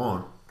 You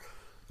want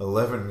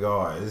 11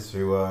 guys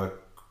who are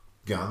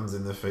guns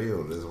in the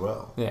field as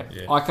well. Yeah.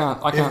 I can't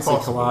see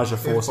Khawaja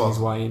forcing his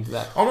way into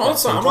that. I'm not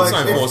saying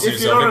forcing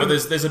himself, but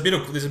there's a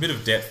bit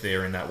of depth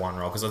there in that one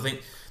role, because I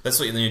think that's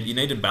what you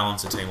need to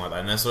balance a team like that,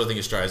 and that's what I think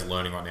Australia's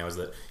learning right now, is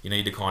that you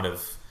need to kind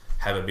of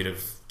have a bit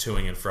of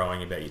toing and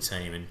froing about your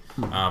team,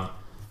 and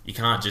you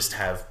can't just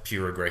have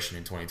pure aggression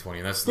in 2020.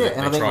 And that's they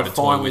try to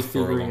toy with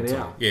for a long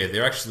time. Yeah,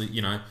 they're actually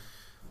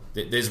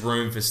there's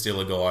room for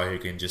still a guy who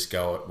can just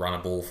go run a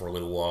ball for a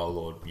little while,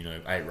 or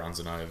 8 runs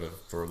and over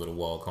for a little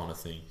while kind of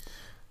thing,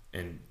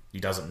 and you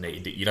don't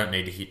need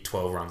to hit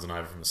 12 runs and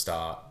over from the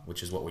start,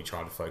 which is what we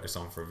tried to focus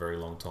on for a very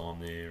long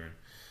time there, and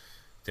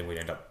then we'd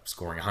end up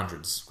scoring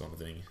hundreds kind of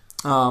thing.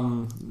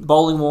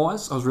 Bowling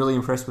wise, I was really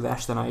impressed with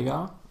Ashton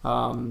Agar.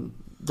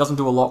 Doesn't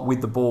do a lot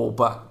with the ball,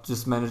 but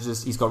just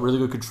he's got really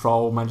good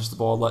control, manages to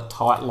bowl that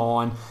tight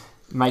line,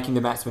 making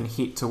the batsman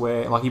hit to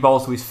where, like, he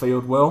bowls to his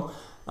field well.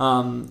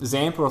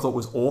 Zampa, I thought,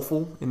 was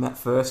awful in that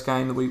first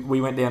game that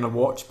we went down to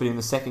watch, but in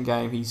the second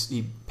game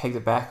he pegged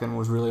it back and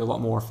was really a lot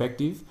more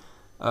effective.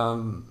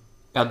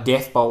 Our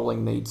death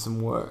bowling needs some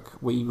work.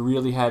 We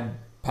really had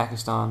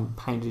Pakistan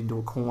painted into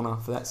a corner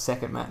for that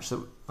second match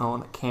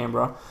on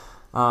Canberra.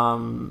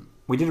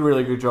 We did a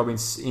really good job in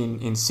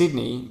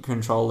Sydney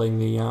controlling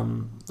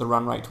the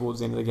run rate towards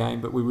the end of the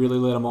game, but we really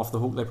let them off the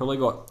hook. They probably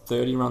got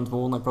 30 runs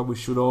more than they probably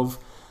should have.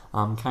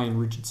 Kane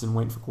Richardson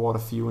went for quite a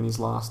few in his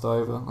last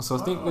over. So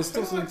I think there's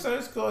like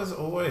those guys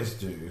always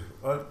do.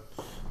 I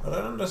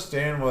don't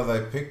understand why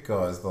they pick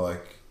guys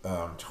like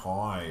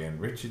Ty and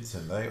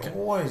Richardson, they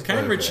always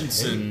Kane go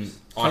Richardson, heaps.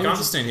 I can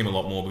understand him a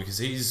lot more because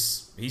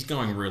he's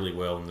going really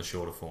well in the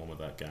shorter form of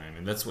that game,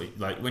 and that's what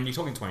when you're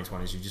talking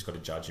 2020s, you've just got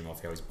to judge him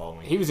off how he's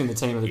bowling. He was in the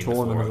team of the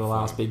tournament of the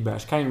last Big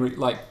Bash. Kane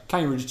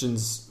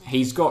Richardson's,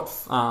 he's got,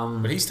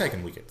 but he's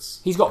taken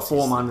wickets. He's got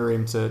form under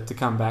him to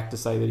come back to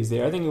say that he's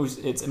there. I think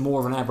it's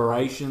more of an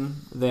aberration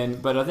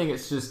but I think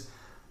it's just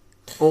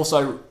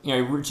also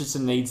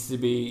Richardson needs to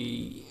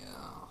be.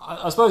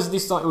 I suppose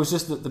this time it was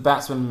just that the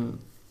batsman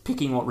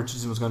picking what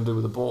Richardson was going to do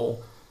with the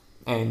ball,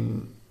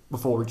 and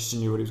before Richardson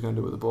knew what he was going to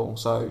do with the ball,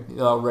 so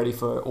they were ready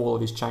for all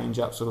of his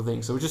change-up sort of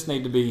thing. So we just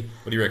need to be.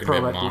 What do you reckon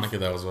proactive. about Monica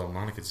though as well?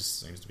 Monica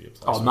just seems to be a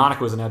place. Oh,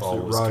 Monica was an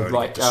absolute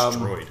road.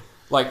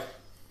 Destroyed.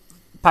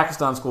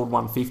 Pakistan scored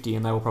 150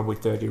 and they were probably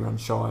 30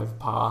 runs shy of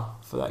par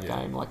for that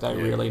game. They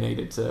really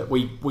needed to.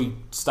 We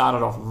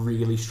started off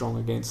really strong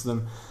against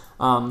them.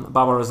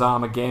 Babar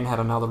Azam again had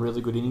another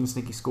really good innings. I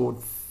think he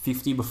scored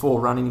 50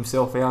 before running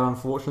himself out,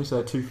 unfortunately.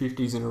 So 2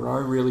 50s in a row,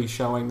 really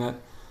showing that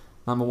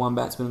number one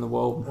batsman in the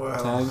world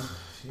tag.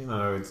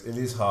 It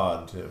is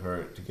hard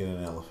for it to get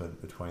an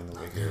elephant between the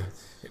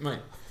wickets. Mate.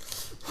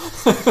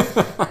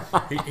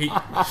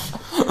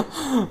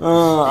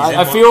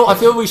 I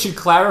feel we should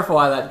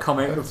clarify that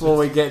comment before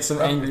we get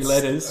some angry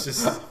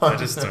letters. I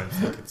just don't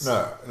think it's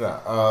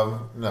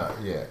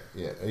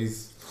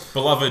He's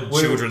beloved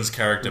children's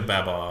character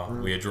Babar.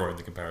 We are drawing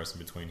the comparison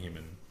between him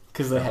and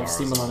because they have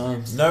similar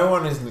names. No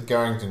one is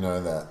going to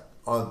know that,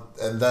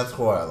 and that's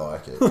why I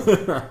like it.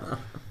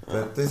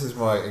 But this is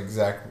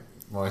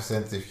my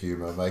sense of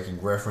humour,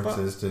 making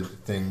references to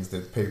things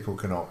that people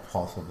cannot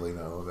possibly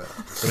know about.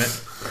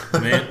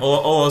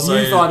 All I'll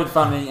say you find it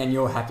funny and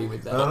you're happy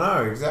with that.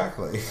 I know,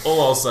 exactly.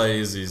 All I'll say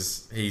is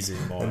he's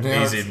in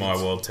my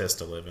world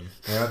Test 11.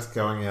 Now it's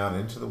going out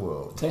into the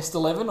world. Test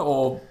 11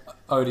 or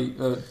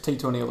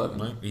T20 11?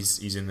 No,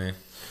 he's in there.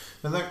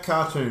 And that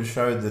cartoon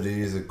showed that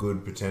he is a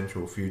good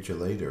potential future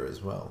leader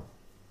as well.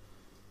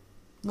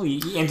 Well,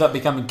 he ends up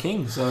becoming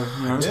king, so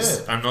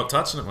I'm not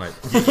touching it, mate.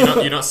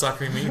 You're not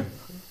suckering me in.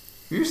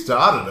 You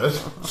started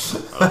it.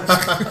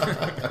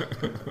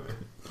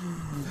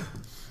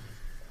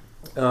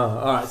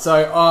 Alright,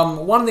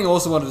 so one thing I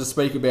also wanted to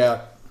speak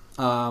about,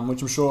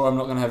 which I'm sure I'm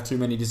not going to have too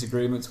many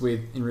disagreements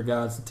with in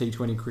regards to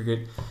T20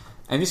 cricket,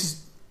 and this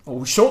is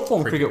short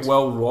form cricket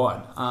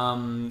worldwide,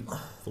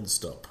 full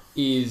stop,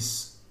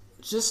 is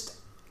just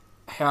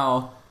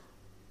how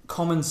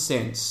common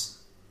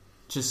sense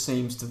just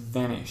seems to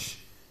vanish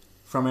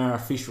from our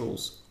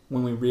officials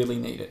when we really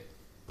need it.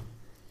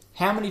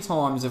 How many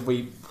times have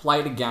we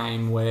played a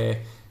game where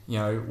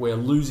we're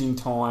losing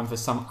time for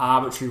some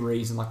arbitrary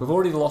reason, like we've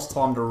already lost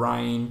time to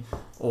rain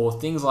or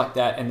things like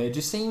that, and there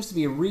just seems to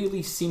be a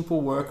really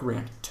simple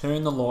workaround: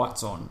 turn the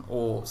lights on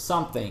or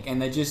something, and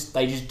they just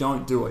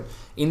don't do it.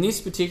 In this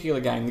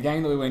particular game, the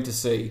game that we went to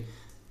see,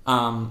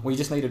 we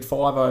just needed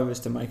 5 overs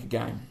to make a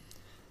game.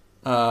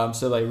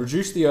 So they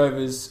reduced the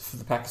overs for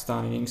the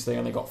Pakistan innings, so they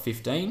only got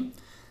 15,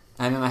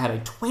 and then they had a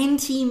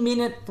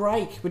 20-minute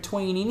break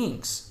between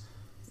innings.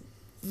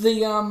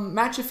 The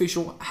match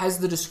official has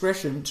the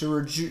discretion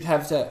to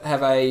have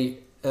a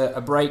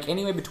break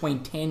anywhere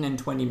between 10 and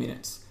 20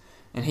 minutes,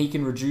 and he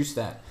can reduce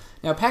that.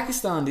 Now,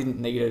 Pakistan didn't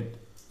need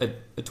a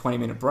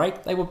 20-minute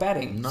break. They were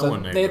batting.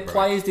 Their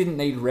players didn't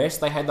need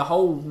rest. They had the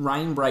whole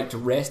rain break to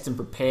rest and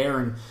prepare,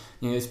 and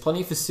there's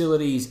plenty of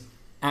facilities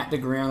at the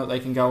ground that they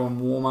can go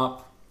and warm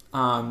up.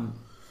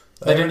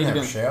 They don't even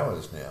have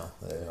showers now,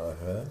 I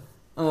heard.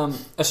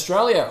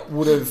 Australia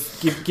would have,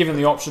 given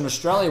the option,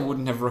 Australia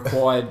wouldn't have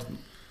required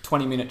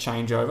 20-minute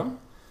changeover.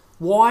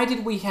 Why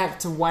did we have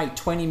to wait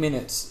 20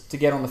 minutes to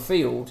get on the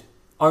field,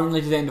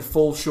 only to then to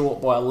fall short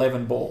by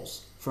 11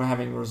 balls from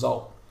having a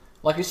result?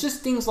 It's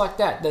just things like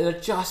that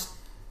that just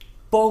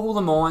boggle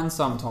the mind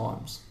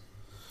sometimes.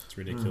 It's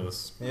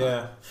ridiculous.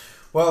 Yeah.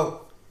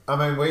 Well, I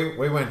mean,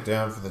 we went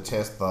down for the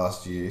test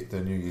last year,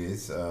 the New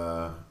Year's,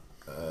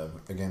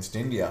 against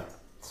India,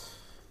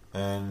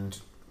 and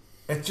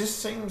it just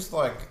seems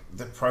like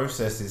the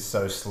process is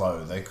so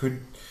slow. They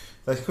could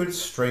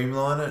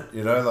streamline it,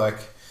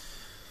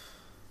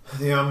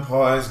 the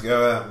umpires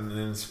go out and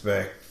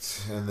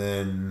inspect, and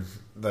then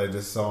they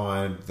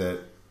decide that,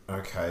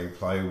 okay,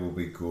 play will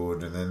be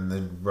good, and then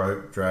the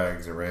rope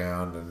drags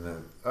around,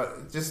 and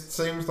it just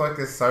seems like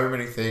there's so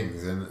many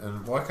things,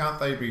 and why can't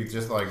they be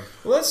just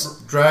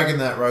dragging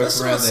that rope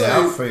around the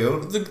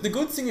outfield? The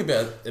good thing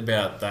about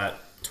that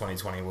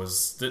 2020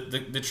 was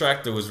the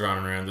tractor was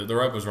running around, the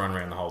rope was running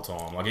around the whole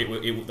time. They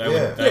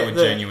were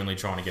genuinely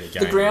trying to get a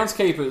game. The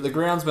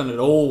groundsmen at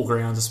all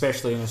grounds,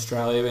 especially in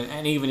Australia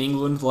and even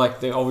England,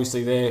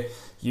 they're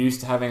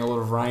used to having a lot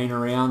of rain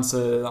around,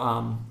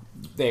 so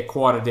they're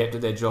quite adept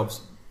at their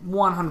jobs.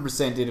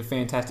 100% did a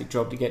fantastic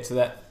job to get to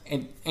that,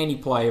 and any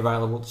play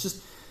available.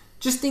 It's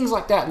just things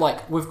like that.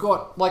 We've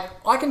got,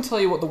 I can tell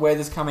you what the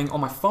weather's coming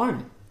on my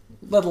phone,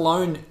 let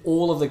alone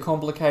all of the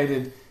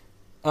complicated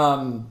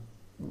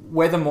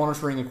weather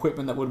monitoring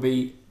equipment that would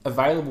be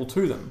available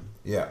to them.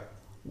 Yeah.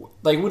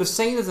 They would have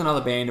seen there's another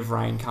band of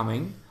rain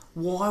coming,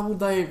 why would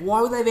they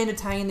have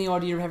entertained the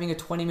idea of having a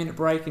 20-minute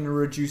break in a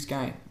reduced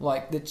game?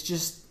 Like, that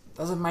just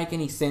doesn't make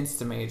any sense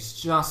to me. It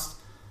just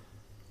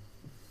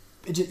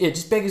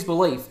beggars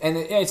belief. And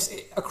it's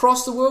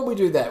across the world we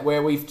do that,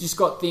 where we've just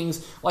got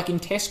things like in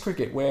Test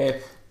cricket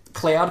where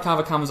cloud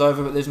cover comes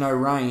over but there's no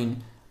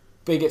rain,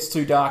 but it gets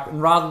too dark,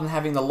 and rather than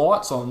having the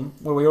lights on,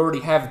 where we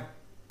already have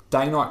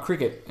day-night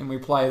cricket and we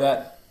play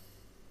that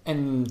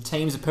and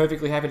teams are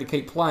perfectly happy to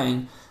keep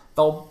playing,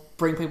 they'll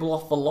bring people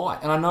off the light.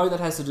 And I know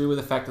that has to do with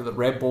the fact that the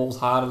red ball's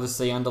harder to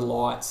see under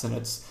lights and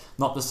it's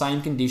not the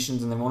same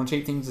conditions and they want to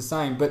keep things the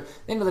same. But at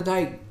the end of the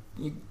day,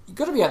 you've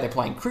got to be out there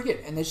playing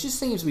cricket, and there just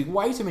seems to be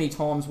way too many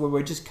times where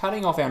we're just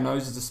cutting off our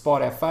noses to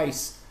spite our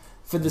face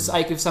for the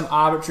sake of some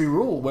arbitrary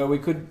rule, where we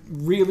could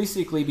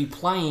realistically be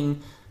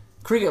playing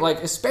cricket,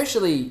 like,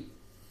 especially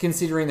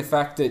considering the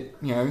fact that,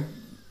 you know,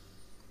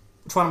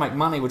 we're trying to make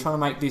money, we're trying to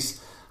make this...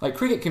 Like,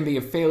 cricket can be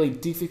a fairly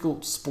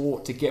difficult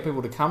sport to get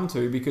people to come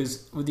to,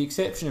 because with the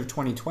exception of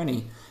 2020,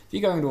 if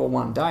you're going to a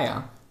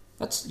one-dayer,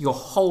 that's your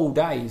whole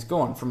day is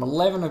gone. From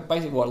 11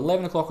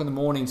 o'clock in the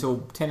morning till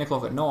 10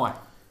 o'clock at night,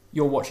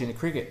 you're watching the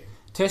cricket.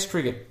 Test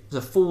cricket is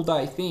a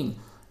full-day thing.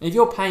 And if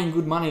you're paying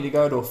good money to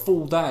go to a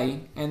full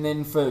day, and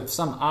then for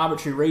some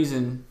arbitrary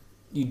reason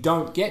you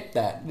don't get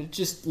that, it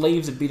just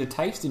leaves a bitter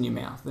taste in your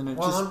mouth. And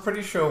I'm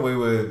pretty sure we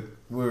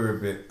were a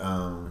bit...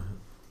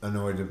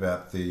 annoyed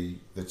about the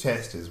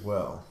test as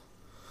well.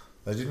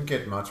 They didn't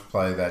get much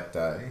play that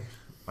day.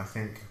 I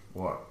think,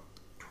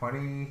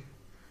 20,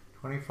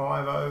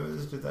 25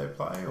 overs did they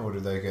play, or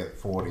did they get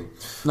 40?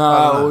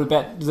 No,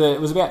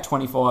 it was about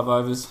 25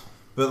 overs.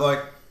 But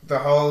like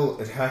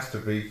it has to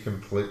be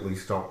completely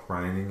stopped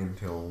raining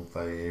until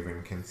they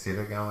even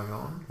consider going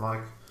on.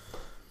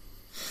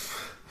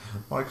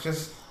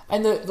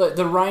 And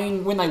the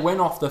rain, when they went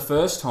off the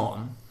first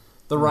time,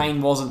 the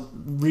rain wasn't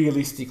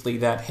realistically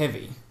that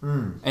heavy.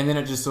 And then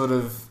it just sort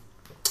of...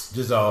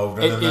 dissolved.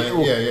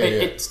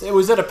 It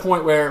was at a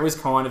point where it was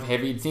kind of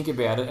heavy, you'd think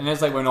about it, and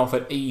as they went off,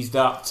 it eased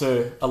up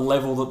to a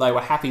level that they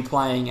were happy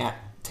playing at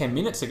 10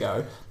 minutes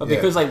ago. But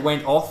because they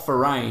went off for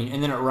rain,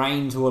 and then it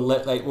rained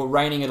they were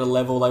raining at a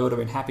level they would have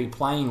been happy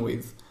playing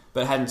with,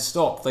 but hadn't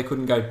stopped, they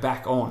couldn't go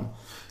back on.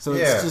 So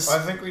it's just... I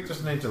think we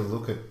just need to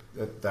look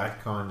at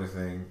that kind of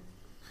thing.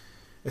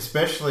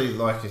 Especially,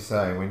 like you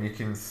say, when you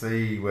can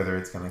see whether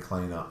it's going to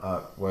clean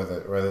up,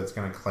 whether it's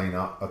going to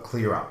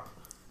clear up,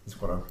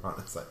 is what I'm trying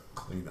to say,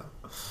 clean up.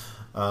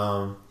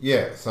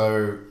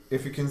 So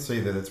if you can see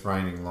that it's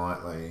raining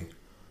lightly,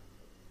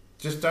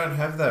 just don't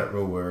have that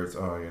rule where it's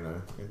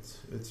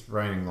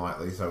raining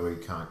lightly, so we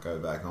can't go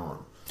back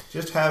on.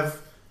 Just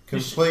have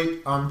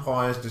complete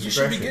umpire's discretion. You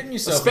should be getting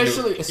yourself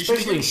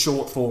especially in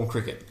short form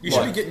cricket. You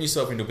should be getting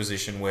yourself into a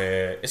position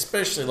where,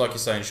 especially like you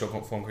say in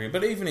short form cricket,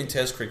 but even in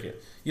Test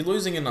cricket, you're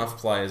losing enough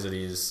players that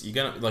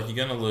you're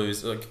gonna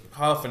lose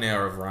half an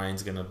hour of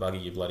rain's gonna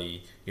bugger your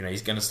bloody.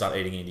 He's gonna start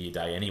eating into your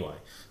day anyway.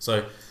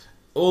 So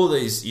all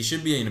these, you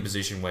should be in a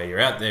position where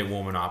you're out there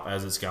warming up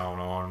as it's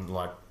going on.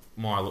 Like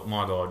my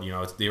God,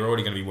 they're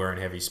already going to be wearing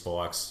heavy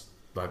spikes.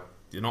 Like,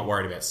 you're not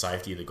worried about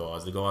safety of the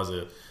guys. The guys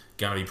are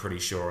going to be pretty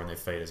sure on their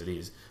feet as it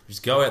is.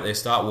 Just go out there,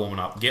 start warming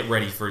up, get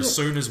ready for as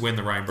soon as when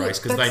the rain breaks,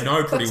 because they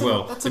know pretty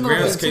well. The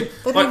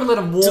groundskeeper, they don't even let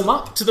them warm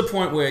up to the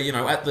point where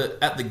at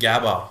the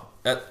Gabba.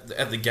 At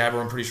the Gabba,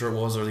 I'm pretty sure it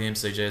was, or the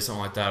MCG or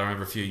something like that. I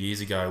remember a few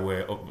years ago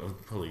where,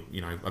 probably, I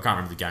can't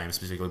remember the game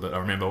specifically, but I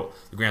remember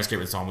the groundskeeper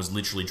at the time was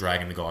literally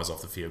dragging the guys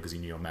off the field because he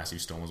knew a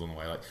massive storm was on the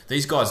way. Like,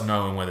 these guys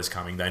know when weather's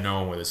coming, they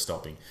know when weather's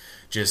stopping.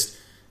 Just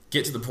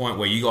get to the point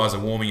where you guys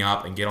are warming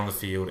up and get on the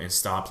field and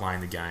start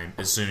playing the game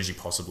as soon as you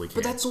possibly can.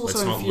 But that's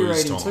also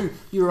infuriating too.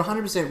 You're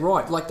 100%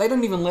 right. Like, they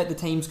don't even let the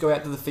teams go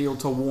out to the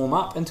field to warm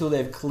up until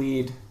they've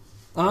cleared.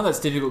 I know that's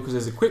difficult because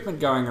there's equipment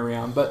going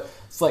around, but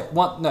it's like,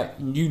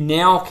 you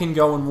now can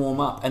go and warm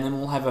up, and then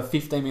we'll have a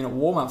 15-minute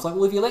warm-up. It's like,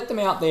 well, if you let them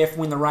out there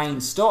when the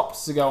rain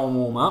stops to go and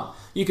warm up,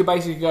 you could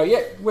basically go,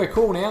 yeah, we're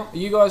cool now. Are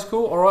you guys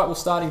cool? All right, we'll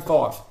start in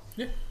 5.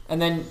 Yeah.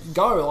 And then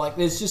go. Like,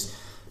 there's just...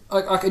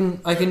 I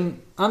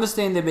can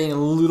understand there being a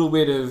little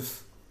bit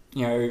of,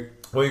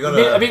 well, you got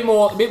a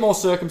bit more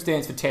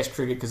circumstance for Test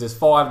cricket because there's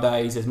 5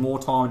 days, there's more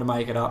time to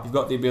make it up. You've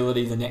got the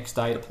ability the next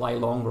day to play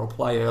longer or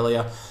play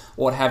earlier,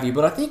 what have you.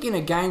 But I think in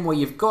a game where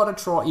you've got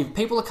to try, if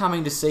people are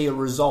coming to see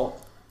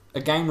a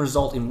game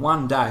result in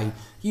one day,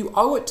 you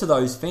owe it to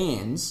those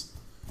fans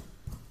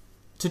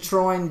to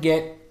try and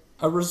get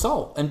a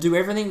result and do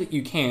everything that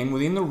you can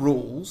within the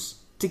rules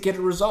to get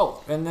a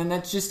result. And then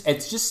it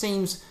just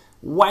seems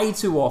way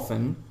too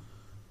often.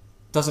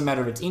 Doesn't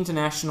matter if it's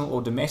international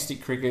or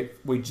domestic cricket,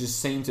 we just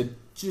seem to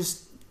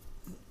just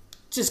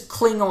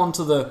cling on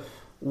to the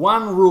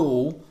one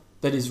rule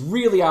that is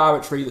really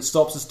arbitrary that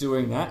stops us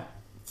doing that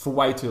for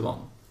way too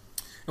long.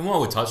 And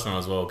while we're touching on it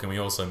as well, can we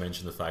also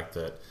mention the fact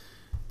that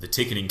the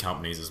ticketing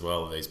companies as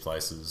well of these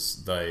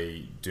places,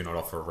 they do not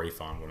offer a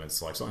refund when it's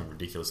like something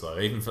ridiculous low.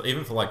 Even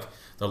for like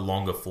the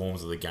longer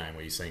forms of the game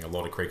where you're seeing a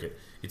lot of cricket,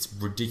 it's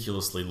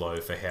ridiculously low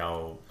for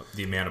how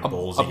the amount of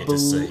balls you get to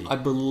see. I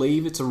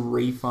believe it's a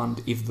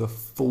refund if the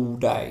full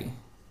day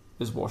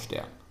is washed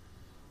out.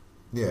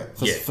 Yeah.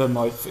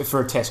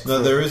 for a test crew.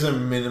 No, there is a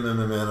minimum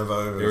amount of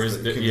overs. There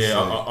is, that you can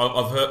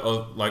I've heard,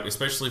 like,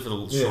 especially for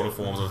the shorter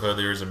forms, I've heard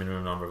there is a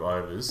minimum number of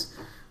overs.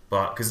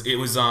 But, because it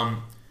was,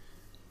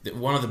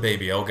 one of the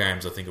BBL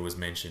games, I think it was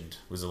mentioned,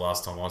 was the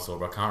last time I saw it,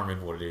 but I can't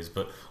remember what it is.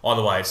 But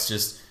either way, it's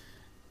just,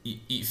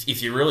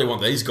 if you really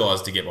want these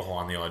guys to get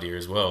behind the idea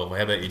as well, how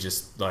about you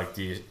just, like,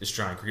 the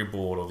Australian Cricket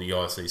Board or the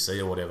ICC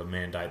or whatever,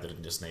 mandate that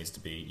it just needs to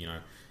be, you know,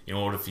 in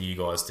order for you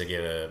guys to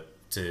get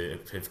to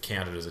have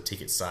counted as a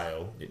ticket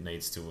sale, it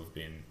needs to have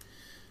been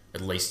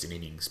at least an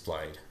innings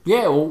played.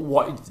 Yeah,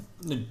 well,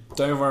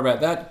 don't worry about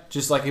that.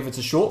 Just like if it's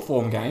a short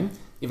form game,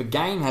 if a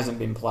game hasn't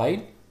been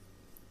played,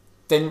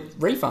 then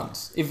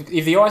refunds.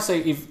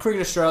 If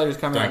Cricket Australia has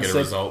come out and said,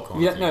 result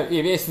kind of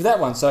thing. Yes, for that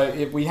one. So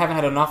if we haven't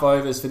had enough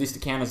overs for this to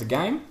count as a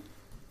game,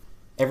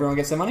 everyone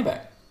gets their money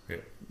back. Yeah.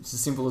 It's as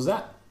simple as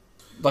that.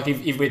 Like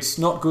if it's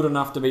not good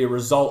enough to be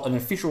an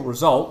official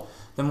result,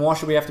 then why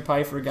should we have to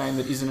pay for a game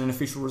that isn't an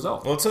official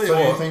result? Well, I'll tell you So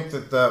what. you think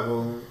that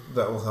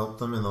will help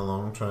them in the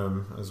long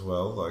term as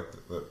well? Like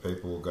that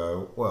people will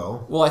go,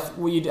 Well,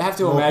 you'd have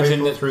to more imagine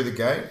people that through the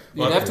gate.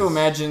 you'd have to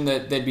imagine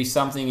that there'd be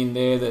something in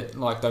there that,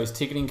 like, those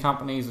ticketing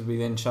companies would be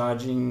then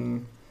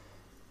charging,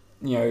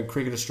 you know,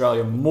 Cricket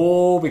Australia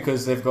more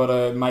because they've got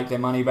to make their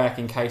money back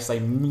in case they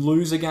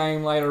lose a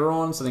game later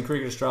on. So then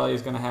Cricket Australia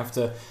is going to have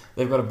to,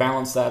 they've got to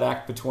balance that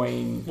act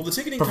between Well, the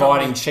ticketing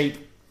providing company-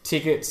 cheap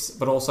tickets,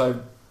 but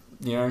also,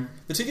 you know,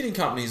 The ticketing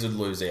companies would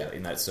lose out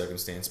in that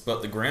circumstance,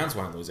 but the grounds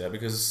won't lose out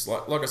because,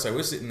 like I say,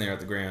 we're sitting there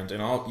at the ground,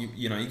 and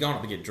you're going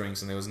up to get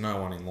drinks, and there was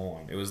no one in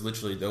line. It was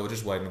literally they were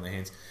just waiting on their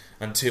hands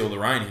until the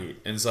rain hit,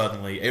 and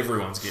suddenly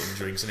everyone's getting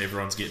drinks and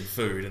everyone's getting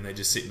food, and they're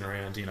just sitting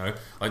around. You know,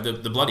 like the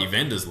bloody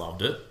vendors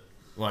loved it,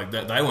 like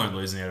that they weren't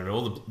losing out at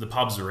all. The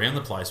pubs around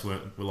the place were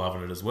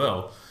loving it as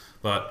well,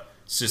 but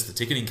it's just the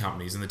ticketing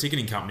companies. And the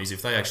ticketing companies,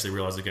 if they actually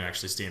realise they can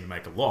actually stand to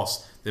make a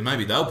loss, then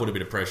maybe they'll put a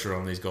bit of pressure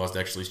on these guys to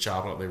actually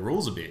sharpen up their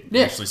rules a bit and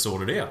actually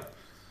sort it out.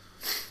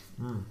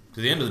 At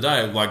the end of the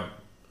day,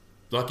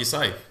 like you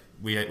say,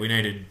 we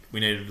needed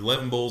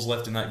 11 balls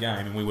left in that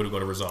game, and we would have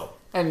got a result.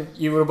 and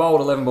you would have bowled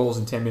 11 balls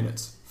in 10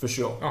 minutes for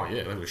sure. Oh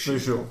yeah, that was For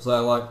shit. sure.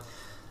 So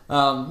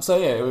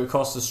it would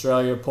cost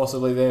Australia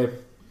possibly their,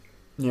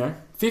 you know,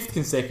 5th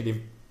consecutive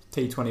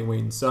T20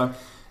 win. So,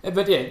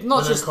 but yeah, not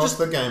And just it cost just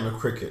the game of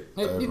cricket.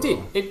 it did.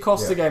 overall. It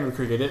cost the Yeah. game of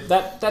cricket.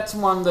 That's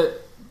one that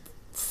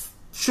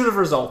should have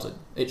resulted.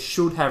 It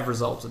should have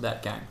resulted,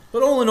 that game.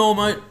 But all in all,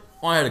 mate,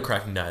 I had a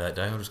cracking day that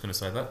day. I'm just going to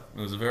say that it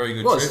was a very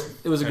good trip.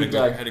 It was a Had good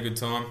day. Had a good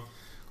time.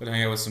 Got to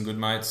hang out with some good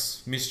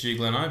mates. Missed you,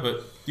 Gleno,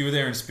 but you were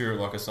there in spirit,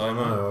 like I say. I mate.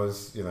 know, I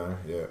was,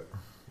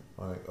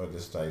 I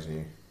just stayed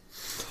here.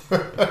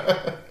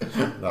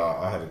 No,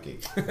 I had a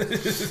gig.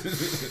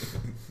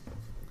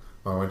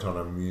 I went on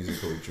a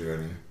musical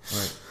journey.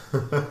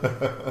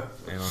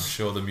 And I'm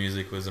sure the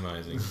music was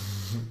amazing.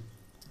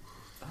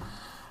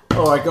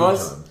 All right, Good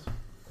guys. times.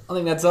 I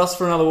think that's us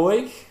for another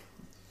week.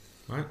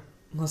 Right.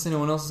 Unless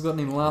anyone else has got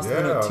any last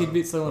Yeah, minute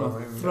tidbits they want I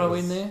to mean, throw that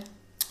in was-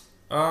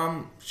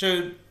 there.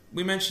 So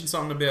we mentioned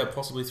something about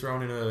possibly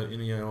throwing in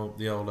the old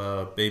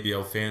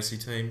BBL fantasy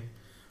team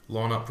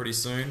lineup pretty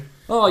soon.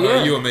 Oh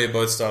yeah, You and me have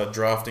both started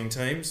drafting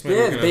teams. Maybe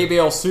yeah. we're The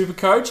gonna- BBL Super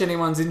Coach.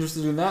 Anyone's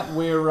interested in that?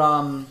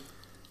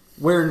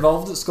 We're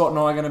involved. Scott and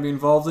I are going to be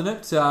involved in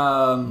it.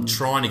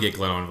 trying to get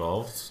Gleno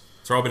involved.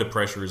 Throw a bit of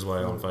pressure his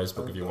way on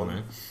Facebook if you want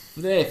to.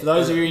 Yeah, for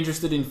those of you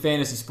interested in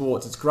fantasy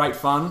sports, it's great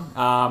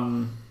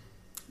fun.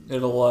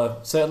 It'll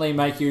certainly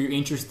make you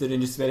interested in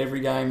just about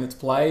every game that's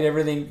played.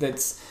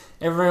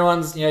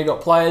 Everyone's, you got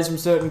players from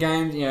certain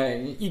games.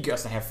 You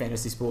guys know how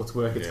fantasy sports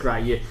work. It's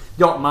great. You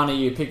got money,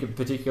 you pick a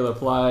particular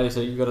player, so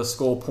you've got to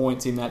score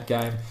points in that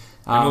game.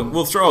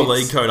 We'll throw a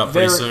league it's code up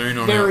pretty very- soon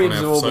on very our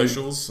absorbing.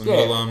 socials. And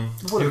Yeah.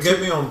 we'll, You'll get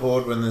me on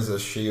board when there's a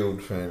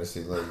Shield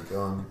fantasy league.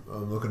 I'm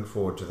looking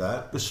forward to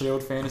that. The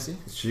Shield Fantasy.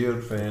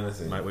 Shield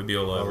fantasy. mate, we'd be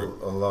all over it.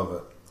 I love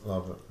it.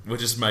 Love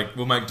it.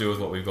 We'll make do with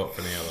what we've got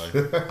for now,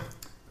 though.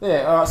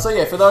 Yeah, all right. So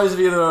yeah, for those of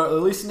you that are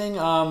listening, who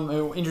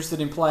are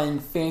interested in playing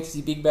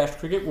fantasy Big Bash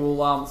cricket,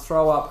 we'll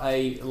throw up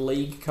a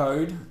league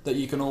code that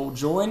you can all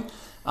join.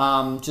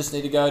 Just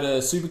need to go to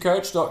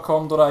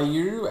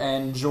supercoach.com.au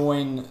and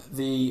join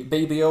the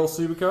BBL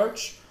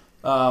Supercoach.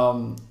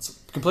 It's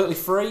completely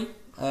free.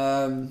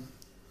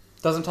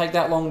 Doesn't take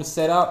that long to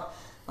set up,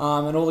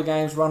 and all the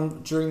games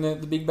run during the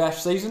Big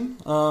Bash season.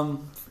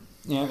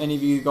 Any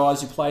of you guys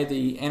who play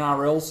the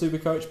NRL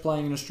Supercoach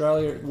playing in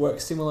Australia, it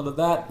works similar to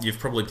that. You've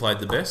probably played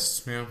the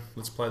best. Yeah,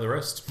 let's play the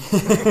rest.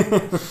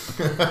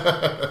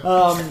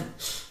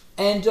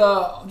 And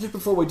just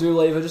before we do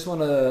leave, I just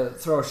want to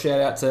throw a shout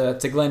out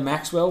to Glenn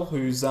Maxwell,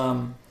 who's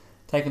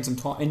taken some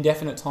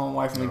indefinite time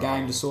away from the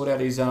game to sort out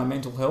his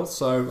mental health.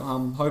 So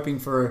I'm hoping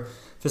for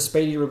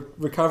speedy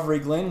recovery,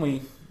 Glenn.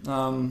 We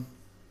know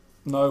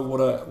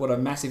what a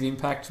massive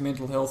impact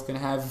mental health can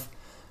have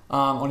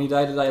on your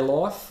day-to-day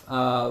life.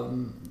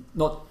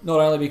 Not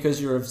only because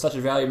you're such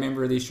a valued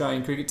member of the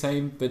Australian cricket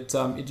team, but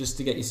just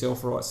to get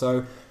yourself right.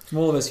 So from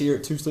all of us here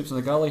at Two Slips on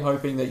the Gully,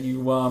 hoping that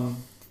you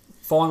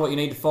find what you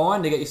need to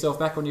find to get yourself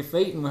back on your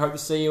feet, and we hope to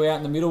see you out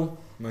in the middle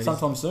Mate,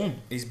 sometime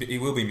soon. He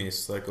will be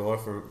missed, that guy,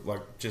 for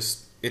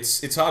just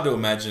it's hard to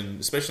imagine,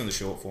 especially in the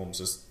short forms,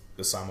 just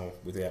the summer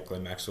without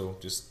Glenn Maxwell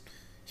just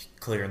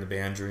clearing the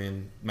boundary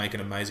and making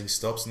amazing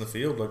stops in the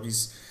field.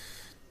 He's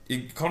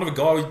kind of a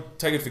guy we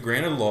take it for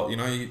granted a lot.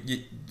 A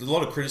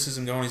lot of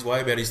criticism going his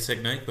way about his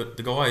technique, but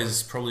the guy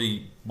is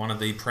probably one of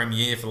the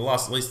premier for the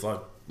last at least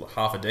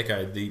half a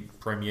decade, the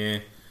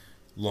premier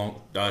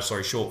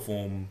short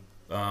form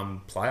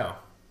player.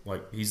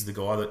 He's the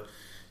guy that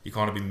you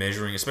kind of be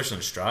measuring, especially in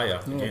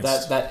Australia. Yeah,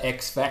 against. that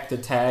X Factor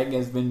tag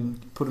has been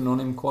put on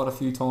him quite a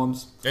few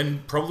times.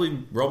 And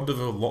probably robbed of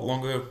a lot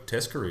longer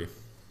test career.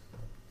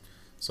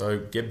 So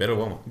get better,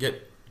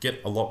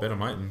 get a lot better,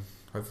 mate, and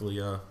hopefully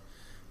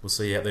we'll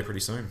see you out there pretty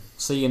soon.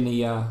 See you in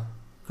the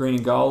green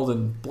and gold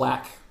and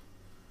black,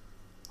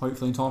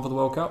 hopefully in time for the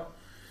World Cup.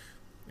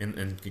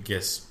 And I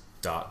guess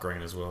dark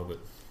green as well, but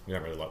we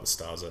don't really like the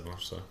stars that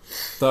much.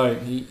 Though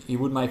he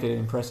would make it an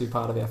impressive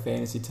part of our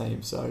fantasy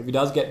team. So if he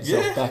does get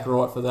himself back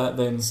right for that,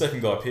 then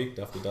second guy picked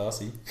after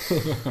Darcy.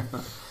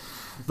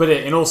 But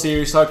in all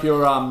seriousness, hope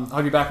you're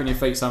back on your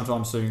feet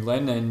sometime soon,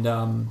 Glenn, and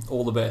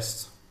all the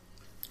best.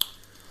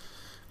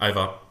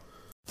 Over.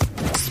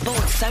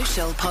 Sports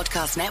Social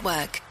Podcast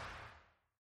Network.